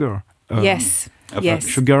overconsumption of sugar. Yes.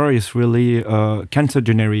 Sugar is really a cancer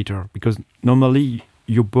generator because normally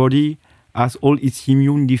your body has all its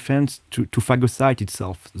immune defense to phagocyte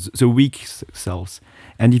itself, the weak cells.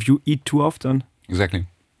 And if you eat too often, exactly,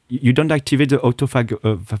 you don't activate the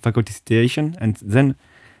autophagocytation, and then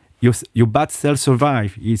your bad cells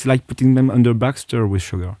survive. It's like putting them under Baxter with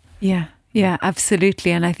sugar. Yeah,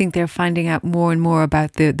 absolutely. And I think they're finding out more and more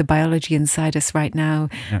about the biology inside us right now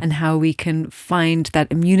and how we can find that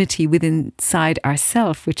immunity within inside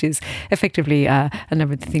ourselves, which is effectively a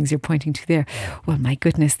number of the things you're pointing to there. Well, my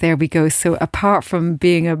goodness, there we go. So apart from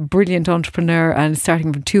being a brilliant entrepreneur and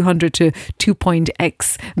starting from 200 to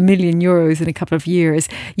 2.x million euros in a couple of years,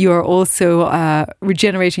 you are also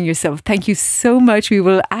regenerating yourself. Thank you so much. We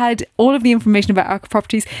will add all of the information about Arca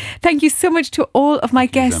Properties. Thank you so much to all of my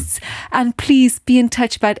guests. And please be in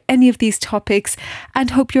touch about any of these topics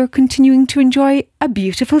and hope you're continuing to enjoy a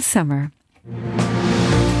beautiful summer.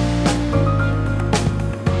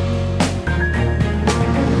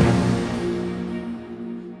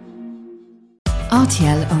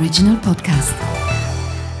 RTL Original Podcast.